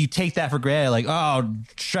you take that for granted. Like, oh,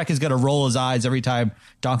 Shrek is going to roll his eyes every time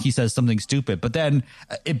Donkey says something stupid. But then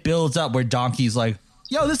it builds up where Donkey's like,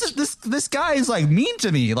 yo, this guy is like mean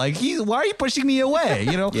to me. Like why are you pushing me away?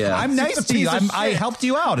 I'm nice to you. I helped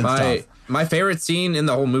you out and stuff. My favorite scene in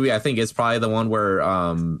the whole movie, I think, is probably the one where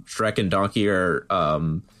Shrek and Donkey are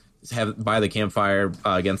by the campfire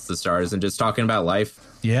against the stars and just talking about life.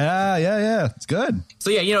 Yeah. It's good.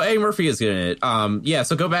 So Eddie Murphy is good in it.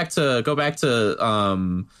 So go back to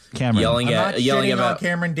Cameron. Yelling about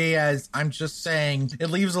Cameron Diaz. I'm just saying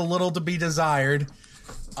it leaves a little to be desired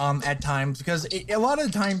at times because a lot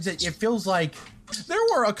of times it feels like there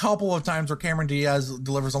were a couple of times where Cameron Diaz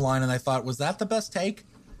delivers a line and I thought, was that the best take?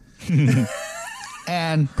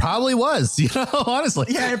 And probably was, honestly.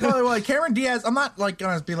 Yeah, it probably was. Cameron Diaz, I'm not like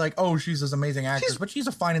gonna be like, oh, she's this amazing actress, but she's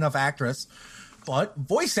a fine enough actress. But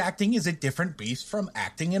voice acting is a different beast from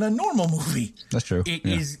acting in a normal movie. That's true. It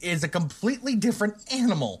is a completely different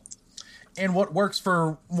animal. And what works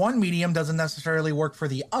for one medium doesn't necessarily work for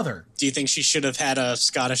the other. Do you think she should have had a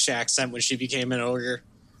Scottish accent when she became an ogre?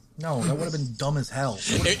 No, that would have been dumb as hell.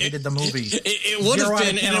 I would have hated the movie. It would have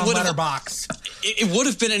been, and it would have It would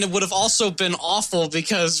have been, and it would have also been awful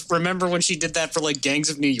because remember when she did that for like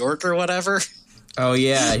Gangs of New York or whatever? Oh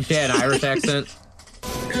yeah, she had an Irish accent.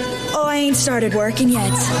 Oh, I ain't started working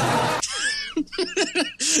yet.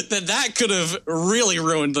 That could have really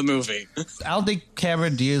ruined the movie. I don't think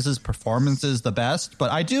Cameron Diaz's performance is the best,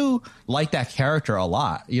 but I do like that character a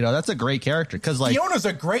lot. That's a great character because like Fiona's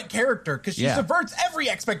a great character because she subverts every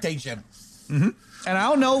expectation. Mm-hmm. And I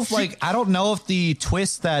don't know if the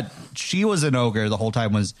twist that she was an ogre the whole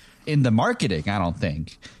time was in the marketing. I don't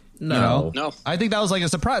think. No. I think that was like a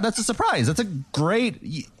surprise. That's a surprise. That's a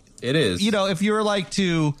great. It is. If you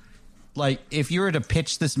were if you were to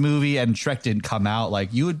pitch this movie and Shrek didn't come out,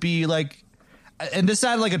 like you would be like, and this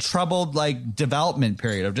had like a troubled like development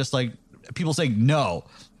period of just like people saying no,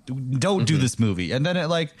 don't do this movie, and then it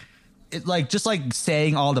just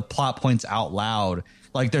saying all the plot points out loud.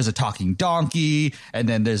 Like there's a talking donkey, and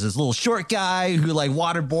then there's this little short guy who like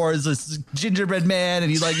waterboards this gingerbread man,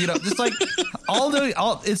 and he's like just like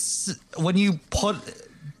it's when you put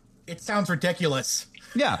it sounds ridiculous.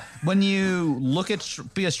 Yeah, when you look at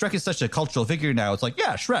because Shrek is such a cultural figure now, it's like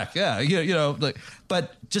Shrek, like,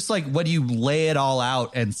 but just like when you lay it all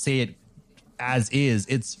out and say it as is,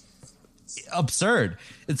 it's absurd.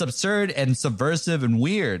 It's absurd and subversive and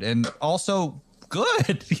weird, and also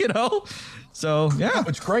good, you know? So, yeah.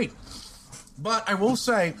 It's great. But I will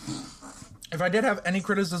say, if I did have any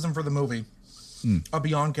criticism for the movie,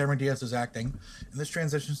 beyond Cameron Diaz's acting, and this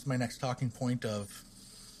transitions to my next talking point of,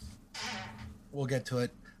 we'll get to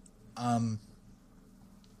it.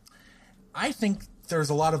 I think there's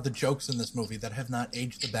a lot of the jokes in this movie that have not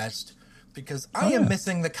aged the best because I am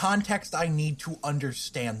missing the context I need to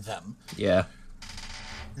understand them. Yeah.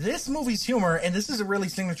 This movie's humor, and this is a really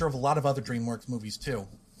signature of a lot of other DreamWorks movies too.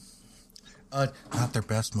 Not their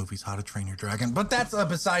best movies, How to Train Your Dragon, but that's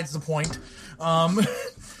besides the point.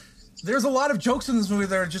 There's a lot of jokes in this movie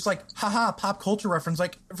that are just like, haha, pop culture reference.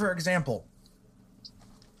 Like, for example,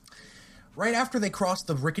 right after they cross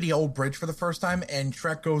the rickety old bridge for the first time, and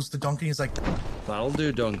Shrek goes to Donkey, he's like, That'll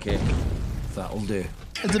do, Donkey. That'll do.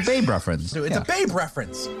 It's a Babe reference. It's a Babe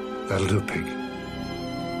reference. That'll do, pig.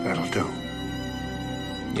 That'll do.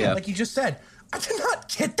 Yeah. Like you just said, I did not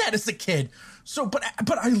get that as a kid. So, but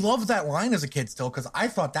I love that line as a kid still because I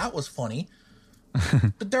thought that was funny.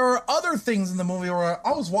 But there are other things in the movie where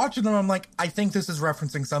I was watching them. I'm like, I think this is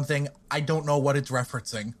referencing something. I don't know what it's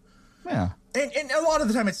referencing. Yeah. And a lot of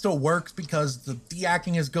the time it still works because the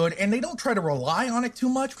acting is good and they don't try to rely on it too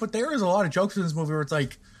much. But there is a lot of jokes in this movie where it's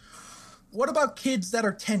like, what about kids that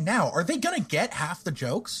are 10 now? Are they going to get half the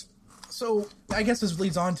jokes? So I guess this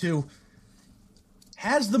leads on to,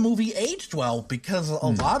 has the movie aged well? Because a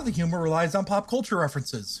lot of the humor relies on pop culture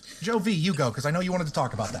references. Joe V, you go, because I know you wanted to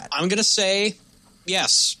talk about that. I'm going to say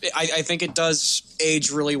yes. I think it does age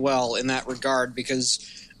really well in that regard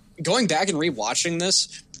because going back and rewatching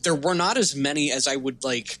this, there were not as many as I would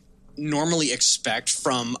like normally expect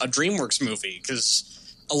from a DreamWorks movie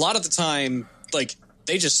because a lot of the time, like,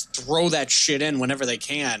 they just throw that shit in whenever they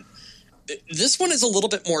can. This one is a little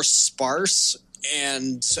bit more sparse,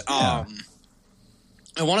 and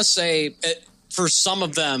I want to say for some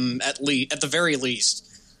of them, at the very least,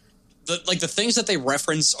 the things that they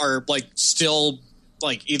reference are like still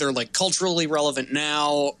like either like culturally relevant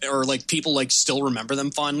now or like people like still remember them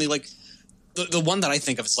fondly. Like the one that I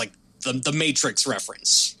think of is like the Matrix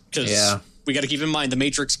reference because we got to keep in mind the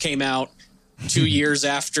Matrix came out 2 years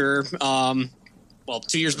after.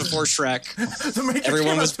 2 years before Shrek. The Matrix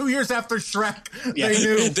came out 2 years after Shrek. Yeah. They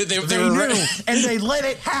knew. They knew, and they let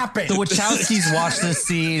it happen. The Wachowskis watched this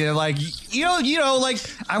scene and like, you know, like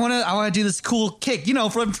I want to do this cool kick, you know,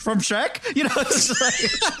 from Shrek. You know, it's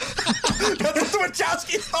like, that's what the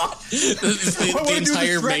Wachowskis thought. The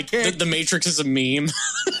entire the Matrix is a meme.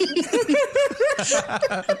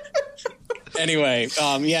 Anyway,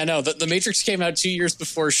 the Matrix came out 2 years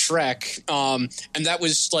before Shrek, and that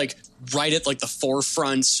was like right at like the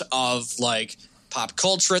forefront of like pop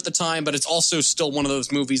culture at the time, but it's also still one of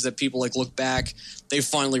those movies that people like look back, they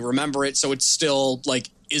finally remember it, so it still like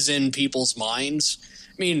is in people's minds.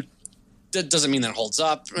 I mean, that doesn't mean that holds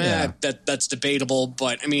up. That's debatable,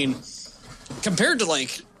 but I mean, compared to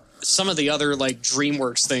like some of the other like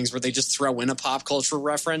DreamWorks things where they just throw in a pop culture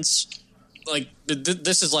reference, like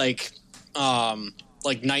this is like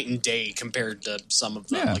night and day compared to some of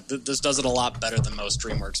them. Like this does it a lot better than most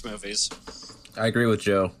DreamWorks movies. I agree with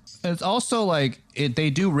Joe. It's also like they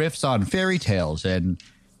do riffs on fairy tales and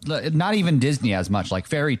not even Disney as much, like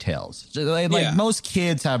fairy tales. Like most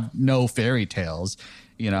kids have no fairy tales,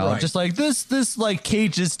 you know, just like this like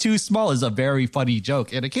cage is too small is a very funny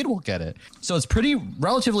joke and a kid will get it. So it's pretty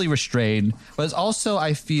relatively restrained, but it's also,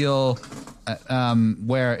 I feel,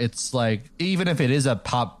 where it's like, even if it is a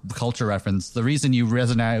pop culture reference, the reason you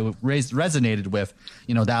resonated with,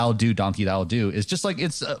 you know, that'll do, Donkey, that'll do, is just like,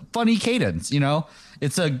 it's a funny cadence, you know,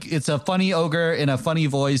 it's a funny ogre in a funny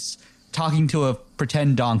voice talking to a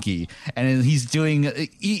pretend donkey, and he's doing,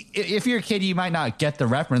 if you're a kid, you might not get the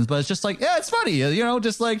reference, but it's just like, yeah, it's funny, you know,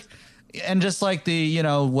 just like the, you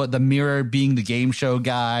know, what the Mirror being the game show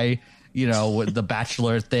guy, you know, with the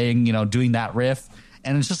Bachelor thing, you know, doing that riff.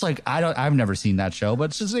 And it's just like, I've never seen that show, but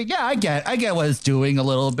it's just like, yeah, I get what it's doing a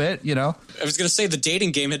little bit, you know. I was going to say the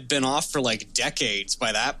dating game had been off for like decades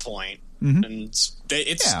by that point. Mm-hmm. And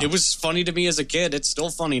it was funny to me as a kid. It's still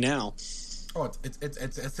funny now. Oh,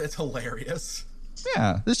 it's hilarious.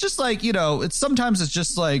 Yeah, it's just like, you know, sometimes it's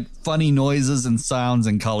just like funny noises and sounds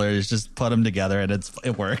and colors, just put them together and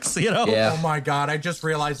it works, you know? Yeah. Oh my God, I just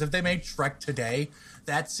realized if they made Shrek today,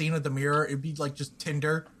 that scene of the mirror, it'd be like just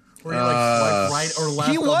Tinder. Where you like right or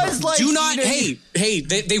left. He was like, do not. Hey,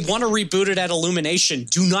 they want to reboot it at Illumination.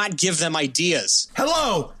 Do not give them ideas.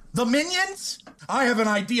 Hello, the Minions. I have an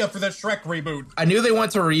idea for the Shrek reboot. I knew they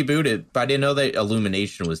wanted to reboot it, but I didn't know that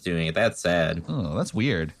Illumination was doing it. That's sad. Oh, that's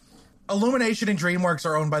weird. Illumination and DreamWorks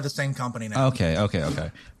are owned by the same company now. Okay.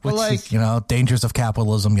 But like, dangers of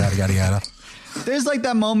capitalism, yada yada yada. There's like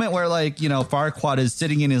that moment where like, Farquaad is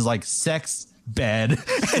sitting in his like sex bed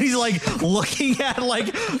and he's like looking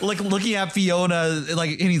at Fiona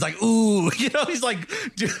like, and he's like, ooh, he's like,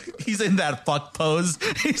 dude, he's in that fuck pose.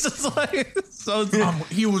 He's just like, so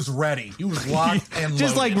he was ready. He was locked and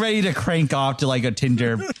just loaded. like ready to crank off to like a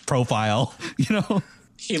Tinder profile,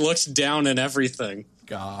 He looks down and everything.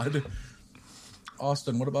 God.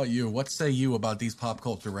 Austin, what about you? What say you about these pop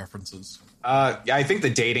culture references? I think the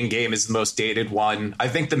dating game is the most dated one. I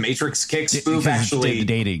think the Matrix Kick spoof actually. The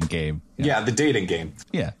dating game. Yeah, the dating game.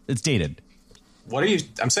 Yeah, it's dated. What are you?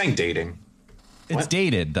 I'm saying dating. It's What?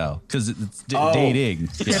 dated though, because it's dating.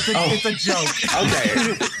 It's a joke.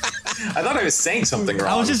 Okay. I thought I was saying something wrong.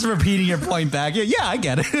 I was just repeating your point back. Yeah, I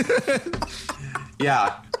get it.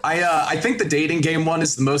 Yeah. I think the dating game one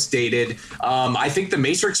is the most dated. I think the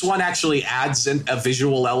Matrix one actually adds a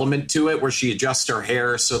visual element to it where she adjusts her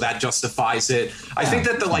hair, so that justifies it. I think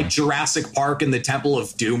that the like Jurassic Park and the Temple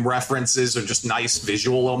of Doom references are just nice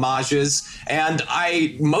visual homages. And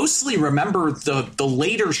I mostly remember the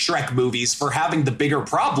later Shrek movies for having the bigger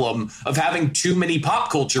problem of having too many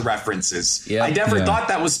pop culture references. Yeah. I never thought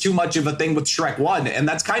that was too much of a thing with Shrek 1, and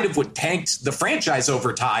that's kind of what tanked the franchise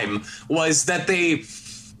over time, was that they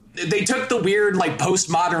took the weird like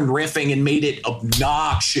postmodern riffing and made it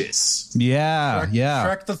obnoxious. Yeah.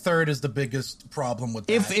 Shrek the Third is the biggest problem with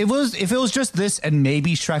that. If it was just this and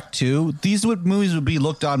maybe Shrek 2, these movies would be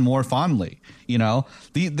looked on more fondly.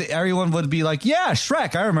 Everyone would be like, yeah,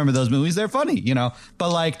 Shrek, I remember those movies, they're funny,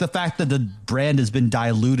 But like the fact that the brand has been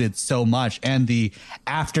diluted so much and the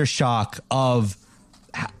aftershock of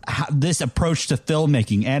this approach to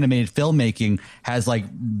filmmaking, animated filmmaking, has like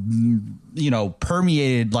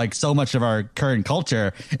permeated like so much of our current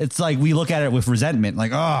culture. It's like we look at it with resentment,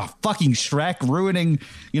 like, oh, fucking Shrek ruining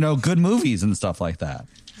good movies and stuff like that.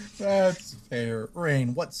 That's fair.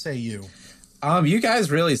 Rain, what say you? You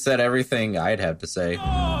guys really said everything I'd have to say.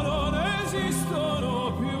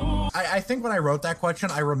 I think when I wrote that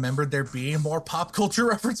question, I remembered there being more pop culture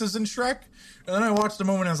references in Shrek. And then I watched the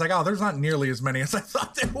movie and I was like, oh, there's not nearly as many as I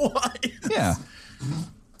thought there was. Yeah.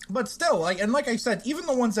 But still, like I said, even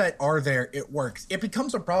the ones that are there, it works. It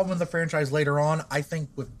becomes a problem in the franchise later on. I think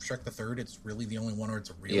with Shrek the Third, it's really the only one where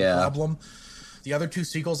it's a real problem. The other two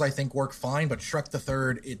sequels, I think, work fine, but Shrek the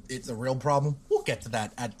Third, it's a real problem. We'll get to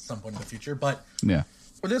that at some point in the future. But yeah,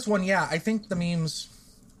 for this one, yeah, I think the memes,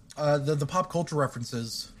 the pop culture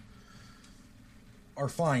references are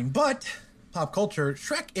fine. But pop culture,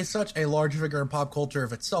 Shrek is such a large figure in pop culture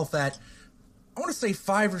of itself that I want to say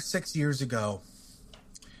 5 or 6 years ago,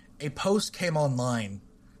 a post came online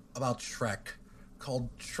about Shrek called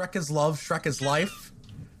Shrek is Love, Shrek is Life.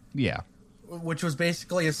 Yeah. Which was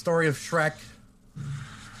basically a story of Shrek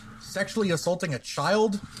sexually assaulting a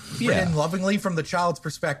child, written lovingly from the child's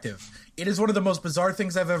perspective. It is one of the most bizarre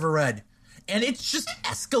things I've ever read. And it's just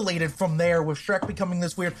escalated from there with Shrek becoming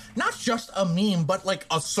this weird, not just a meme, but like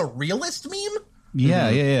a surrealist meme.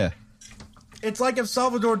 Yeah. It's like if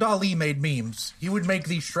Salvador Dali made memes, he would make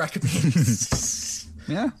these Shrek memes.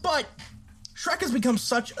 Yeah. But Shrek has become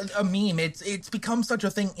such a meme. It's become such a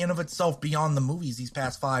thing in of itself beyond the movies these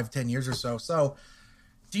past 5-10 years or so. So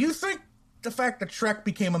do you think the fact that Shrek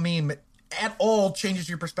became a meme at all changes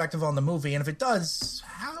your perspective on the movie? And if it does,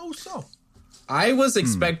 how so? I was it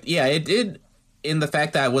did, in the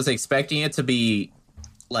fact that I was expecting it to be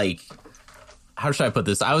like, how should I put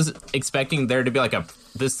this? I was expecting there to be like have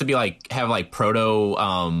proto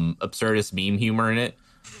absurdist meme humor in it,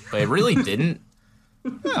 but it really didn't.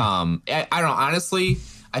 I don't know, honestly,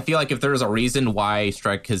 I feel like if there's a reason why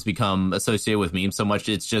Shrek has become associated with memes so much,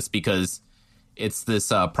 it's just because it's this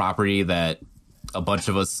property that a bunch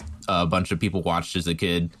of people watched as a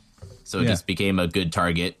kid, so it just became a good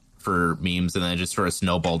target for memes, and then it just sort of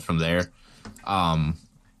snowballed from there.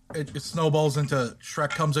 It snowballs into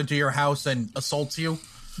Shrek comes into your house and assaults you.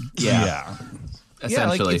 Yeah.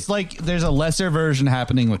 Essentially. It's like there's a lesser version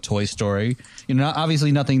happening with Toy Story.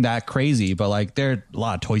 Obviously nothing that crazy, but like there are a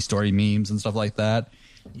lot of Toy Story memes and stuff like that.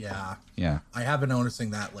 Yeah. I have been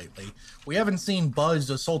noticing that lately. We haven't seen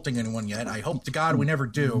Buzz assaulting anyone yet. I hope to God we never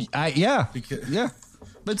do.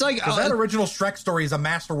 But it's like that original Shrek story is a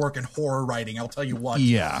masterwork in horror writing. I'll tell you what.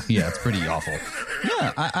 Yeah, it's pretty awful.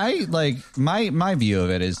 Yeah, I like my view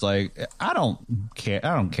of it is like I don't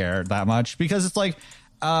care that much because it's like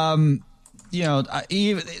Shrek's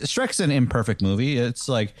an imperfect movie. It's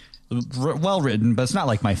like well written, but it's not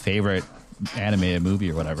like my favorite animated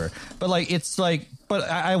movie or whatever. But like it's like, but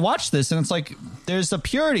I watched this and it's like there's a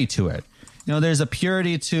purity to it. There's a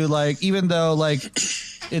purity to like, even though like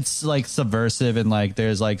it's like subversive and like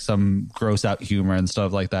there's like some gross out humor and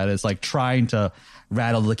stuff like that. It's like trying to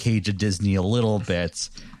rattle the cage of Disney a little bit,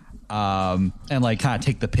 and like kind of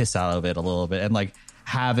take the piss out of it a little bit, and like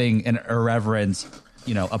having an irreverent,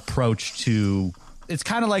 approach to. It's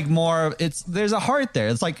kind of like more. There's a heart there.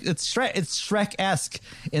 It's like it's Shrek-esque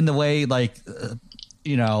in the way like,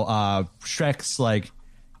 Shrek's like.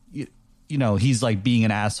 He's like being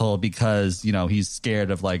an asshole because, he's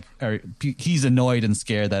scared of like, he's annoyed and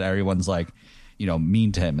scared that everyone's like,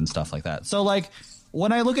 mean to him and stuff like that. So like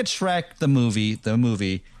when I look at Shrek, the movie,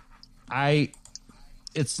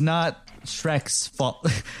 it's not Shrek's fault.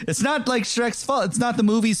 It's not like Shrek's fault. It's not the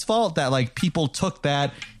movie's fault that like people took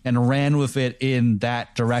that and ran with it in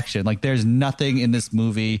that direction. Like there's nothing in this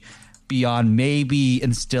movie beyond maybe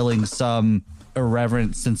instilling some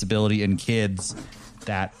irreverent sensibility in kids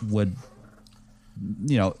that would,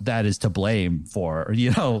 that is to blame for,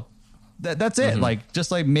 that's it. Like,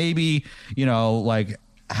 just like maybe, like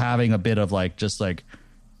having a bit of like, just like,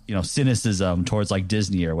 cynicism towards like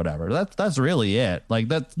Disney or whatever. That's really it. Like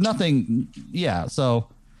that's nothing. Yeah. So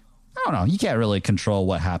I don't know. You can't really control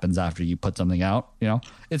what happens after you put something out.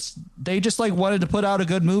 They just like wanted to put out a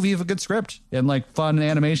good movie with a good script and like fun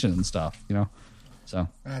animation and stuff, so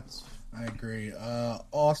I agree.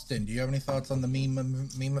 Austin, do you have any thoughts on the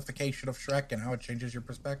memification of Shrek and how it changes your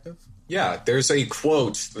perspective? Yeah, there's a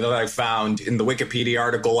quote that I found in the Wikipedia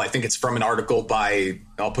article. I think it's from an article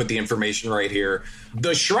I'll put the information right here. The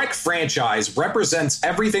Shrek franchise represents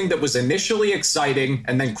everything that was initially exciting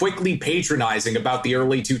and then quickly patronizing about the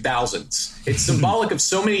early 2000s. It's symbolic of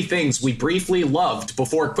so many things we briefly loved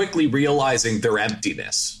before quickly realizing their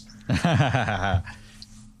emptiness.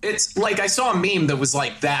 It's like I saw a meme that was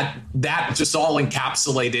like that just all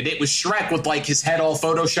encapsulated. It was Shrek with like his head all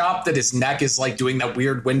photoshopped, that his neck is like doing that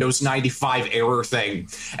weird Windows 95 error thing.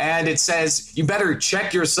 And it says, you better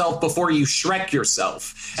check yourself before you Shrek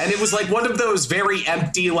yourself. And it was like one of those very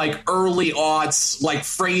empty, like early aughts like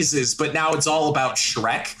phrases, but now it's all about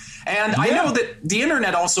Shrek. And I know that the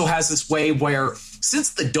internet also has this way where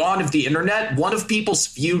since the dawn of the internet, one of people's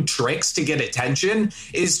few tricks to get attention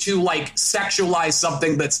is to like sexualize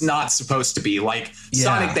something that's not supposed to be, like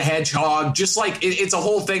Sonic the Hedgehog. Just like it's a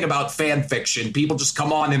whole thing about fan fiction. People just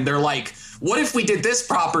come on and they're like, what if we did this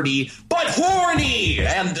property but horny?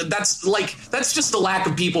 And that's just the lack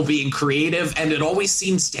of people being creative, and it always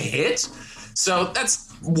seems to hit. So that's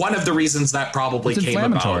one of the reasons that probably it's came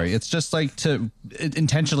about. It's just like to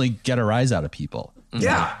intentionally get a rise out of people.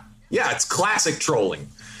 Yeah. Yeah, it's classic trolling.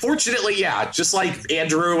 Fortunately, yeah, just like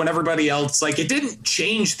Andrew and everybody else, like it didn't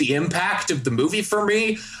change the impact of the movie for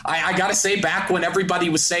me. I gotta say, back when everybody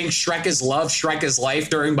was saying Shrek is love, Shrek is life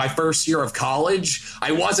during my first year of college,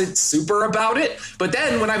 I wasn't super about it. But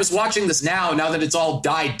then when I was watching this now that it's all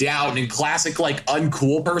died down in classic like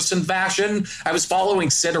uncool person fashion, I was following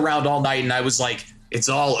Sid around all night and I was like, it's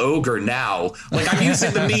all ogre now. Like I'm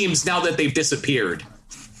using the memes now that they've disappeared.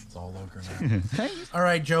 All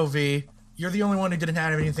right, Joe V, you're the only one who didn't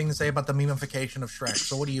have anything to say about the memification of Shrek.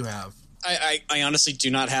 So what do you have? I honestly do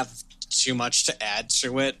not have too much to add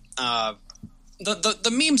to it. The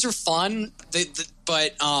memes are fun, but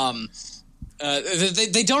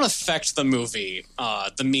they don't affect the movie.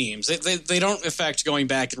 The memes they don't affect going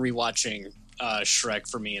back and rewatching Shrek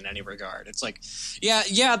for me in any regard. It's like,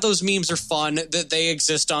 yeah, those memes are fun. That they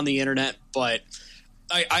exist on the internet, but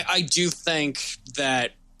I do think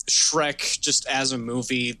that Shrek, just as a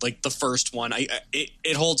movie, like the first one,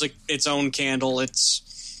 it holds its own candle. It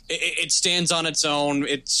stands on its own.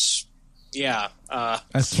 It's a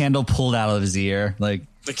candle pulled out of his ear, like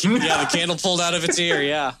the candle pulled out of its ear.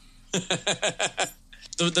 Yeah,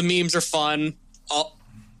 the memes are fun,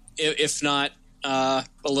 if not a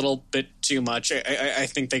little bit too much. I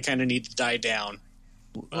think they kind of need to die down.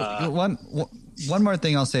 One more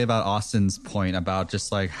thing I'll say about Austin's point about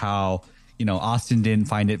just like how. Austin didn't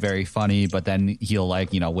find it very funny, but then he'll like,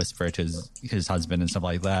 whisper to his husband and stuff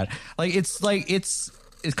like that. Like, it's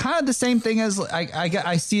kind of the same thing as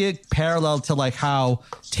I see it parallel to like how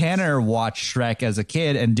Tanner watched Shrek as a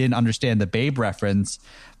kid and didn't understand the Babe reference,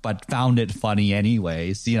 but found it funny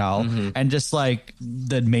anyways, and just like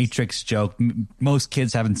the Matrix joke. Most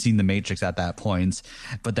kids haven't seen the Matrix at that point,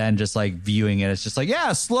 but then just like viewing it, it's just like,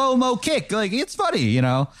 yeah, slow-mo kick. Like it's funny,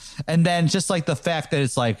 and then just like the fact that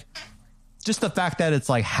it's like,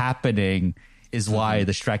 happening is why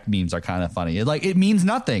the Shrek memes are kind of funny. It means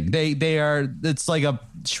nothing. It's like a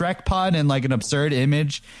Shrek pun and like an absurd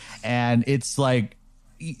image. And it's like,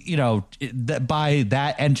 by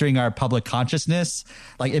that entering our public consciousness,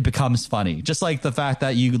 like it becomes funny. Just like the fact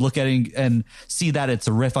that you look at it and see that it's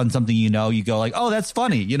a riff on something, you go like, oh, that's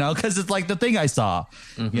funny, because it's like the thing I saw,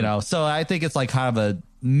 So I think it's like kind of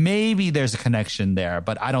maybe there's a connection there,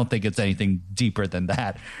 but I don't think it's anything deeper than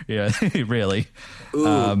that. Yeah, really.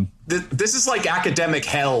 Ooh, this is like academic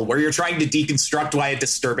hell where you're trying to deconstruct why a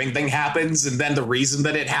disturbing thing happens, and then the reason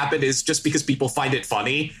that it happened is just because people find it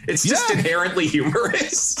funny. It's just inherently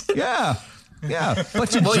humorous. Yeah. Yeah,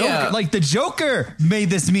 but the Joker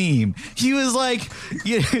made this meme. He was like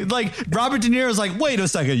Robert De Niro's like, wait a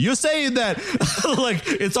second, you're saying that like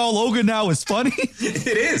it's all Logan now is funny?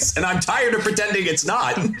 It is, and I'm tired of pretending it's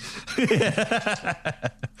not.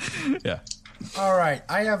 Yeah. All right,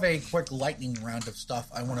 I have a quick lightning round of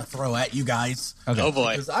stuff I want to throw at you guys. Okay. Oh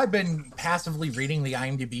boy, because I've been passively reading the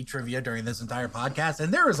IMDb trivia during this entire podcast,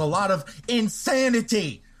 and there is a lot of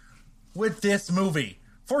insanity with this movie.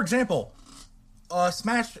 For example,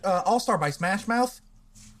 All-Star by Smash Mouth,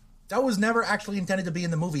 that was never actually intended to be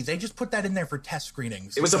in the movie. They just put that in there for test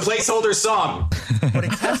screenings. It was a placeholder song. But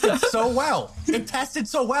it tested so well.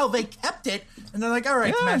 They kept it, and they're like, all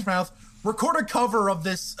right, Smash Mouth, record a cover of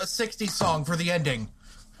this 60s song for the ending.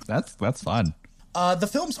 That's fun. The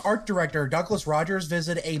film's art director, Douglas Rogers,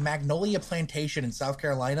 visited a magnolia plantation in South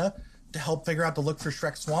Carolina to help figure out the look for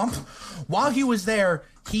Shrek Swamp. While he was there,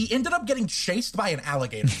 he ended up getting chased by an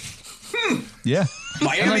alligator. Yeah.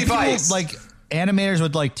 Miami Vice. Like animators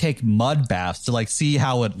would like take mud baths to like see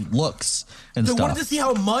how it looks and they stuff. wanted to see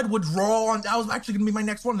how mud would roll on. That was actually going to be my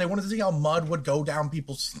next one. They wanted to see how mud would go down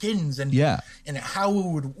people's skins and how it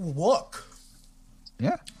would look.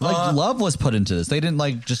 Yeah. Like love was put into this. They didn't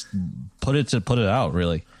like just put it out,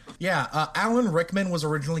 really. Yeah. Alan Rickman was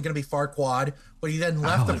originally going to be Farquaad, but he then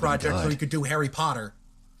left the project so he could do Harry Potter.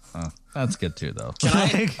 Oh, that's good too, though. Can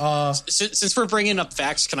I, since we're bringing up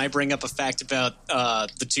facts, can I bring up a fact about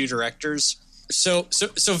the two directors? So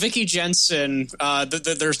Vicky Jensen,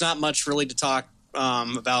 there's not much really to talk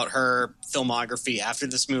about her filmography after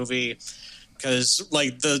this movie, because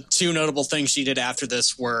like the two notable things she did after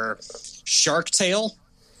this were Shark Tale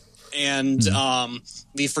and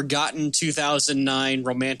the forgotten 2009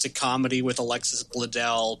 romantic comedy with Alexis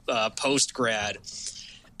Bledel, Post Grad.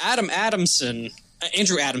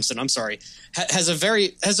 Andrew Adamson, I'm sorry,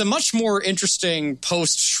 has a much more interesting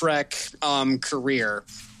post Shrek career.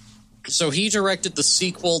 So he directed the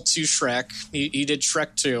sequel to Shrek. He did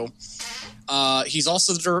Shrek 2. He's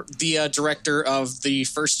also the director of the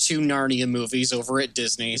first two Narnia movies over at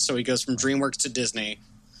Disney. So he goes from DreamWorks to Disney.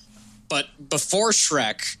 But before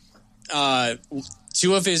Shrek,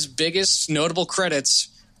 two of his biggest notable credits,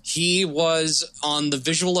 he was on the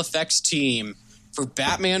visual effects team for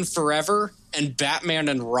Batman Forever and Batman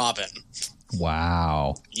and Robin.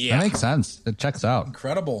 Wow. Yeah. That makes sense. It checks out.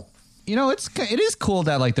 Incredible. It is cool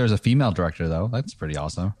that like there's a female director though. That's pretty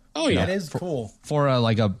awesome. Oh yeah, it is cool for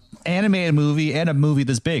a animated movie and a movie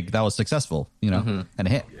this big that was successful, and a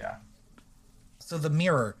hit. Yeah. So The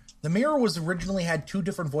Mirror was originally had two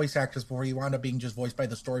different voice actors before he wound up being just voiced by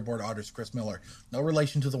the storyboard artist Chris Miller. No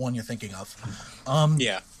relation to the one you're thinking of.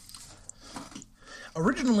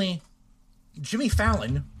 Originally, Jimmy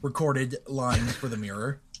Fallon recorded lines for The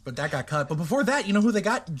Mirror, but that got cut. But before that, you know who they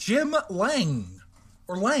got? Jim Lange,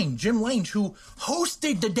 who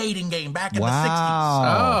hosted The Dating Game back in the 60s.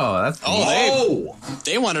 Oh, that's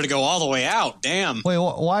they wanted to go all the way out. Damn. Wait,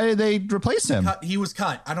 why did they replace him? He was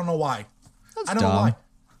cut. I don't know why. I don't know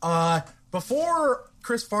why. Before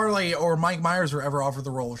Chris Farley or Mike Myers were ever offered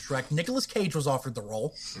the role of Shrek, Nicolas Cage was offered the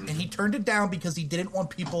role, and he turned it down because he did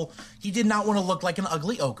not want to look like an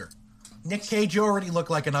ugly ogre. Nick Cage already looked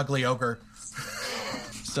like an ugly ogre.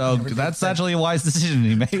 So that's actually a wise decision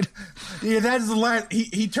he made. Yeah, that's the last.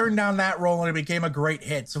 He turned down that role and it became a great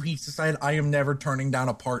hit. So he decided, I am never turning down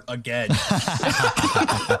a part again.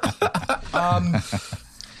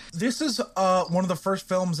 This is one of the first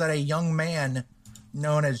films that a young man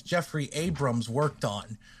known as Jeffrey Abrams worked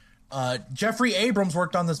on. Jeffrey Abrams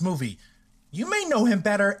worked on this movie. You may know him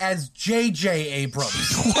better as J.J.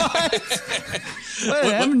 Abrams. What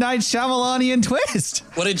an M. Night Shyamalanian twist.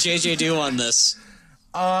 What did J.J. do on this?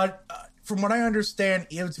 From what I understand,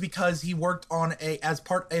 it was because he worked on as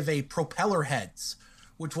part of a Propeller Heads,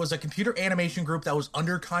 which was a computer animation group that was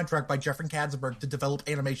under contract by Jeffrey Katzenberg to develop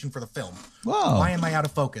animation for the film. Whoa. Why am I out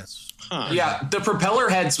of focus? Yeah, the Propeller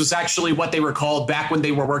Heads was actually what they were called back when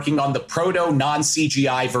they were working on the proto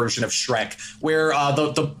non-CGI version of Shrek, where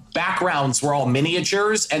the backgrounds were all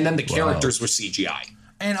miniatures and then the characters were CGI.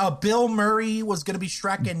 And Bill Murray was going to be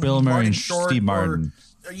Shrek, and Bill Murray and Short Steve Martin.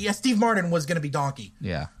 Steve Martin was going to be Donkey.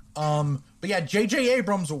 Yeah. But yeah, J.J.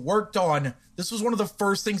 Abrams worked on, this was one of the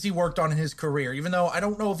first things he worked on in his career, even though I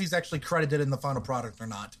don't know if he's actually credited in the final product or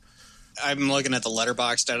not. I'm looking at the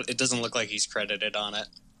Letterboxd. It doesn't look like he's credited on it.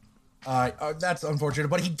 That's unfortunate,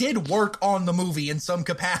 but he did work on the movie in some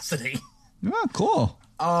capacity. Oh, cool.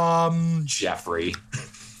 Jeffrey.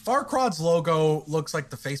 Farquaad's logo looks like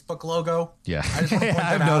the Facebook logo. Yeah. I just want to point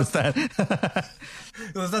that I've out. noticed that.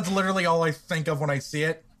 That's literally all I think of when I see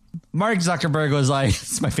it. Mark Zuckerberg was like,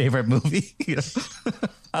 it's my favorite movie. You know?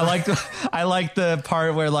 I like the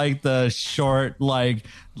part where like the short like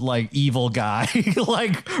evil guy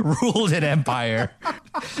like ruled an empire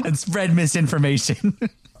and spread misinformation.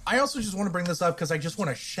 I also just want to bring this up because I just want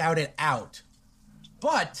to shout it out.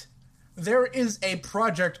 But there is a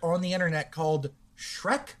project on the internet called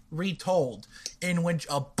Shrek Retold, in which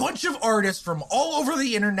a bunch of artists from all over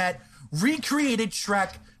the internet recreated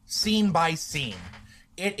Shrek scene by scene.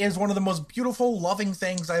 It is one of the most beautiful, loving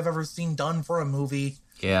things I've ever seen done for a movie.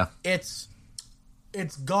 Yeah. It's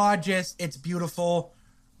gorgeous. It's beautiful.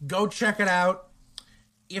 Go check it out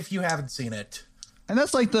if you haven't seen it. And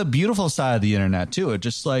that's like the beautiful side of the internet too. It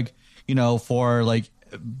just like, you know, for like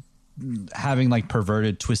having like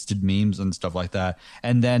perverted, twisted memes and stuff like that.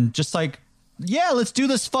 And then just like, yeah, let's do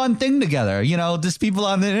this fun thing together. You know, just people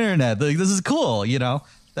on the internet. Like, this is cool. You know,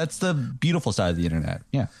 that's the beautiful side of the internet.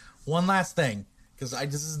 Yeah. One last thing, because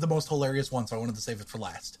this is the most hilarious one, so I wanted to save it for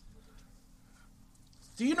last.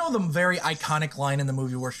 Do you know the very iconic line in the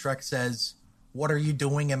movie where Shrek says, "What are you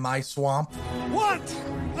doing in my swamp?" What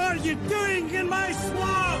are you doing in my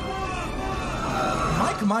swamp?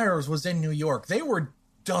 Mike Myers was in New York. They were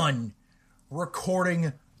done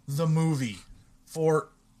recording the movie for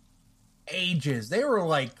ages. They were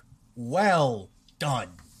like, well done.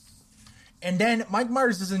 And then Mike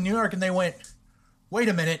Myers is in New York and they went, wait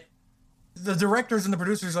a minute. The directors and the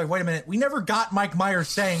producers are like, wait a minute. We never got Mike Myers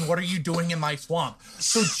saying, "What are you doing in my swamp?"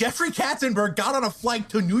 So Jeffrey Katzenberg got on a flight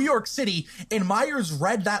to New York City and Myers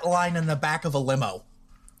read that line in the back of a limo.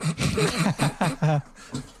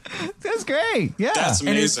 That's great. Yeah. That's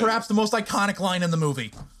And it's perhaps the most iconic line in the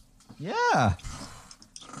movie. Yeah.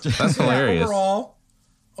 That's hilarious.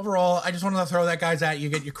 Overall, I just wanted to throw that guys at you,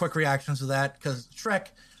 get your quick reactions to that, because Shrek,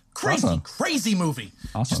 crazy movie.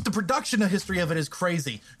 Awesome. Just the production history of it is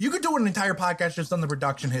crazy. You could do an entire podcast just on the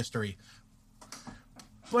production history.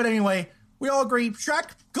 But anyway, we all agree, Shrek,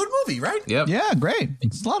 good movie, right? Yep. Yeah, great.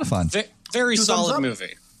 It's a lot of fun. Very 2 thumbs solid up?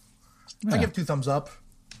 movie. I give 2 thumbs up.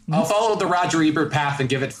 I'll follow the Roger Ebert path and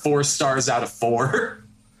give it 4 stars out of 4.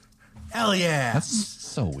 Hell yeah. That's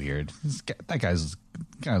so weird. That guy's a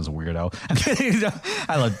weirdo.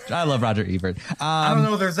 I love Roger Ebert. I don't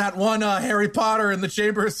know. There's that one Harry Potter and the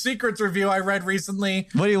Chamber of Secrets review I read recently.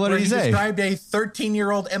 What did he say? Described a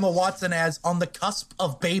 13-year-old Emma Watson as on the cusp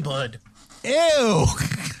of babehood. Ew.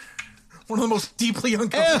 One of the most deeply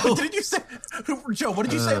uncomfortable. Did you say, Joe? What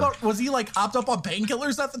did you say about? Was he like hopped up on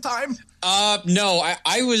painkillers at the time? No,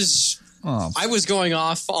 I was going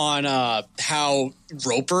off on how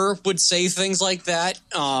Roper would say things like that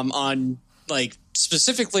on like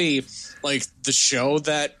specifically like the show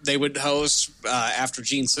that they would host after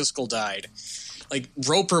Gene Siskel died. Like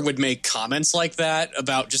Roper would make comments like that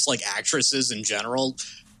about just like actresses in general.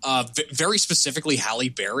 Very specifically Halle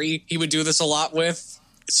Berry, he would do this a lot with.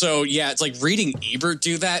 So yeah, it's like reading Ebert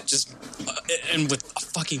do that just and with a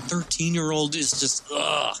fucking 13-year-old is just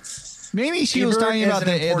ugh. Maybe she Ebert was talking about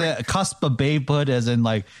is the cusp of babehood, as in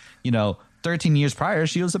like, you know, 13 years prior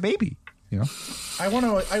she was a baby. You know, I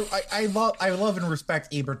love and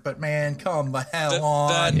respect Ebert, but man, come the hell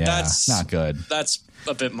on. That's not good. That's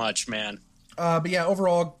a bit much, man. But yeah,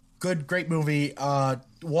 overall, great movie.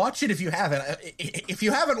 Watch it if you haven't. If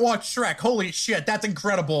you haven't watched Shrek, holy shit, that's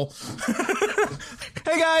incredible.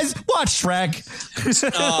 Hey guys, watch Shrek.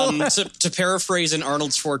 To paraphrase an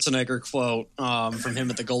Arnold Schwarzenegger quote from him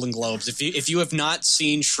at the Golden Globes, if you have not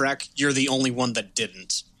seen Shrek, you're the only one that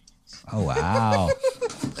didn't. Oh wow!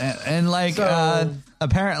 and like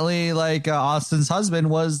apparently, like Austin's husband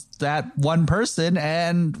was that one person,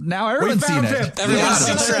 and now everyone's seen it. Everyone's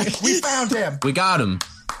seen Shrek. We found him. We got him.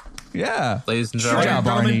 Yeah, ladies and good gentlemen. job,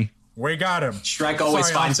 Barney. We got him. Shrek always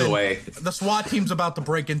finds a way. The SWAT team's about to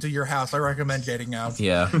break into your house. I recommend jetting out.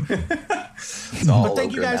 Yeah. But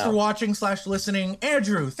thank you guys for watching / listening.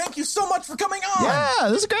 Andrew, thank you so much for coming on. Yeah,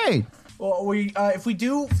 this is great. Well, if we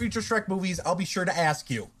do future Shrek movies, I'll be sure to ask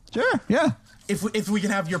you. Sure, yeah. If we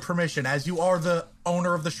can have your permission, as you are the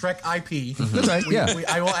owner of the Shrek IP. That's right,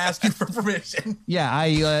 I will ask you for permission.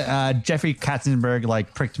 Yeah, Jeffrey Katzenberg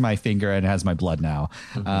like pricked my finger and has my blood now.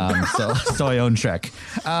 So I own Shrek.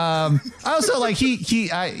 I also like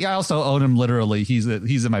I also own him literally. He's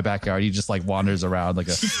in my backyard. He just like wanders around like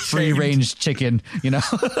a free range chicken, you know.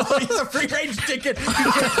 Oh, he's a free range chicken.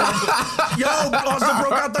 Yo, also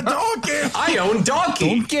broke out the donkey. I own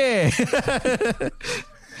Donkey.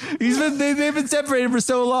 They've been separated for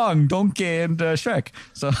so long, Donkey and Shrek.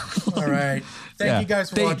 So all right, thank you guys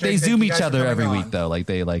for watching. They zoom each other every week though. Like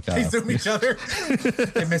they zoom each other.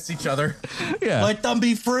 They miss each other. Yeah, let them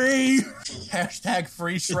be free. Hashtag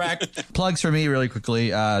free Shrek. Plugs for me really quickly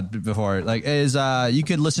before is you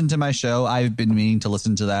could listen to my show. I've been meaning to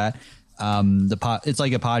listen to that. It's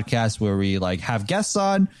like a podcast where we like have guests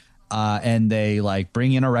on, and they like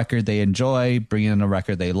bring in a record they enjoy, bring in a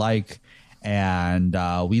record they like. And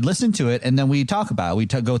we listen to it, and then we talk about it. We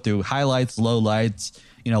go through highlights, lowlights,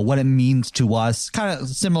 you know, what it means to us, kind of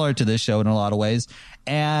similar to this show in a lot of ways.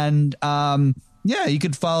 And you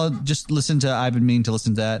could just listen to I've been meaning to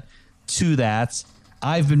listen to that.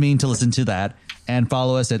 I've been meaning to listen to that. And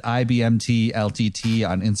follow us at IBMTLTT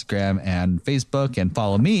on Instagram and Facebook, and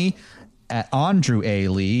follow me at Andrew A.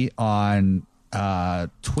 Lee on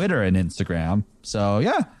Twitter and Instagram. So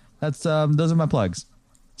yeah, that's those are my plugs.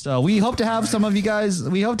 So we hope to have some of you guys.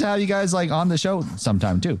 We hope to have you guys like on the show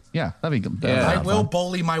sometime too. Yeah, that'd be good. I will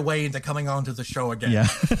bully my way into coming onto the show again. Yeah.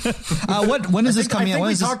 When is this coming out?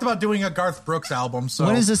 We talked about doing a Garth Brooks album. So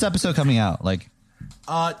when is this episode coming out? Like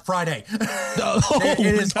Friday. It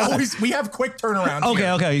is always. We have quick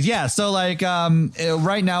turnarounds. Okay. Yeah. So like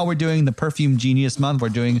right now we're doing the Perfume Genius month. We're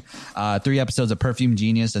doing 3 episodes of Perfume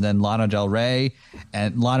Genius, and then Lana Del Rey's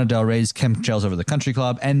Chemtrails Over the Country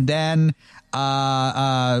Club, and then we're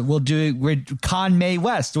Kanye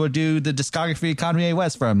West. We'll do the discography of Kanye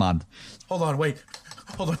West for a month. Hold on. Do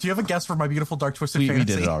you have a guess for my beautiful Dark Twisted Fantasy? We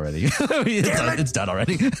did it already. It's done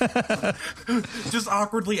already. Just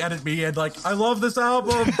awkwardly edit me and like, I love this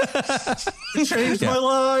album. It changed my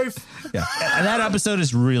life. Yeah, and that episode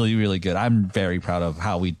is really, really good. I'm very proud of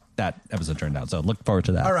how that episode turned out. So look forward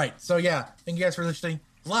to that. All right. So yeah, thank you guys for listening.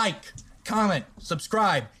 Like, comment,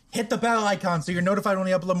 subscribe. Hit the bell icon so you're notified when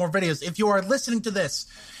we upload more videos. If you are listening to this,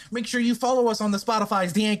 make sure you follow us on the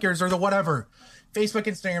Spotifys, the Anchors, or the whatever. Facebook,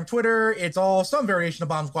 Instagram, Twitter. It's all some variation of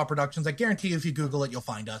Bomb Squad Productions. I guarantee you if you Google it, you'll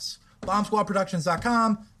find us.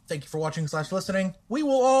 BombSquadProductions.com. Thank you for watching / listening. We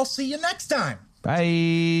will all see you next time.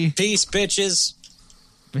 Bye. Peace, bitches.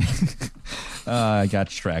 I got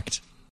Shrek'd.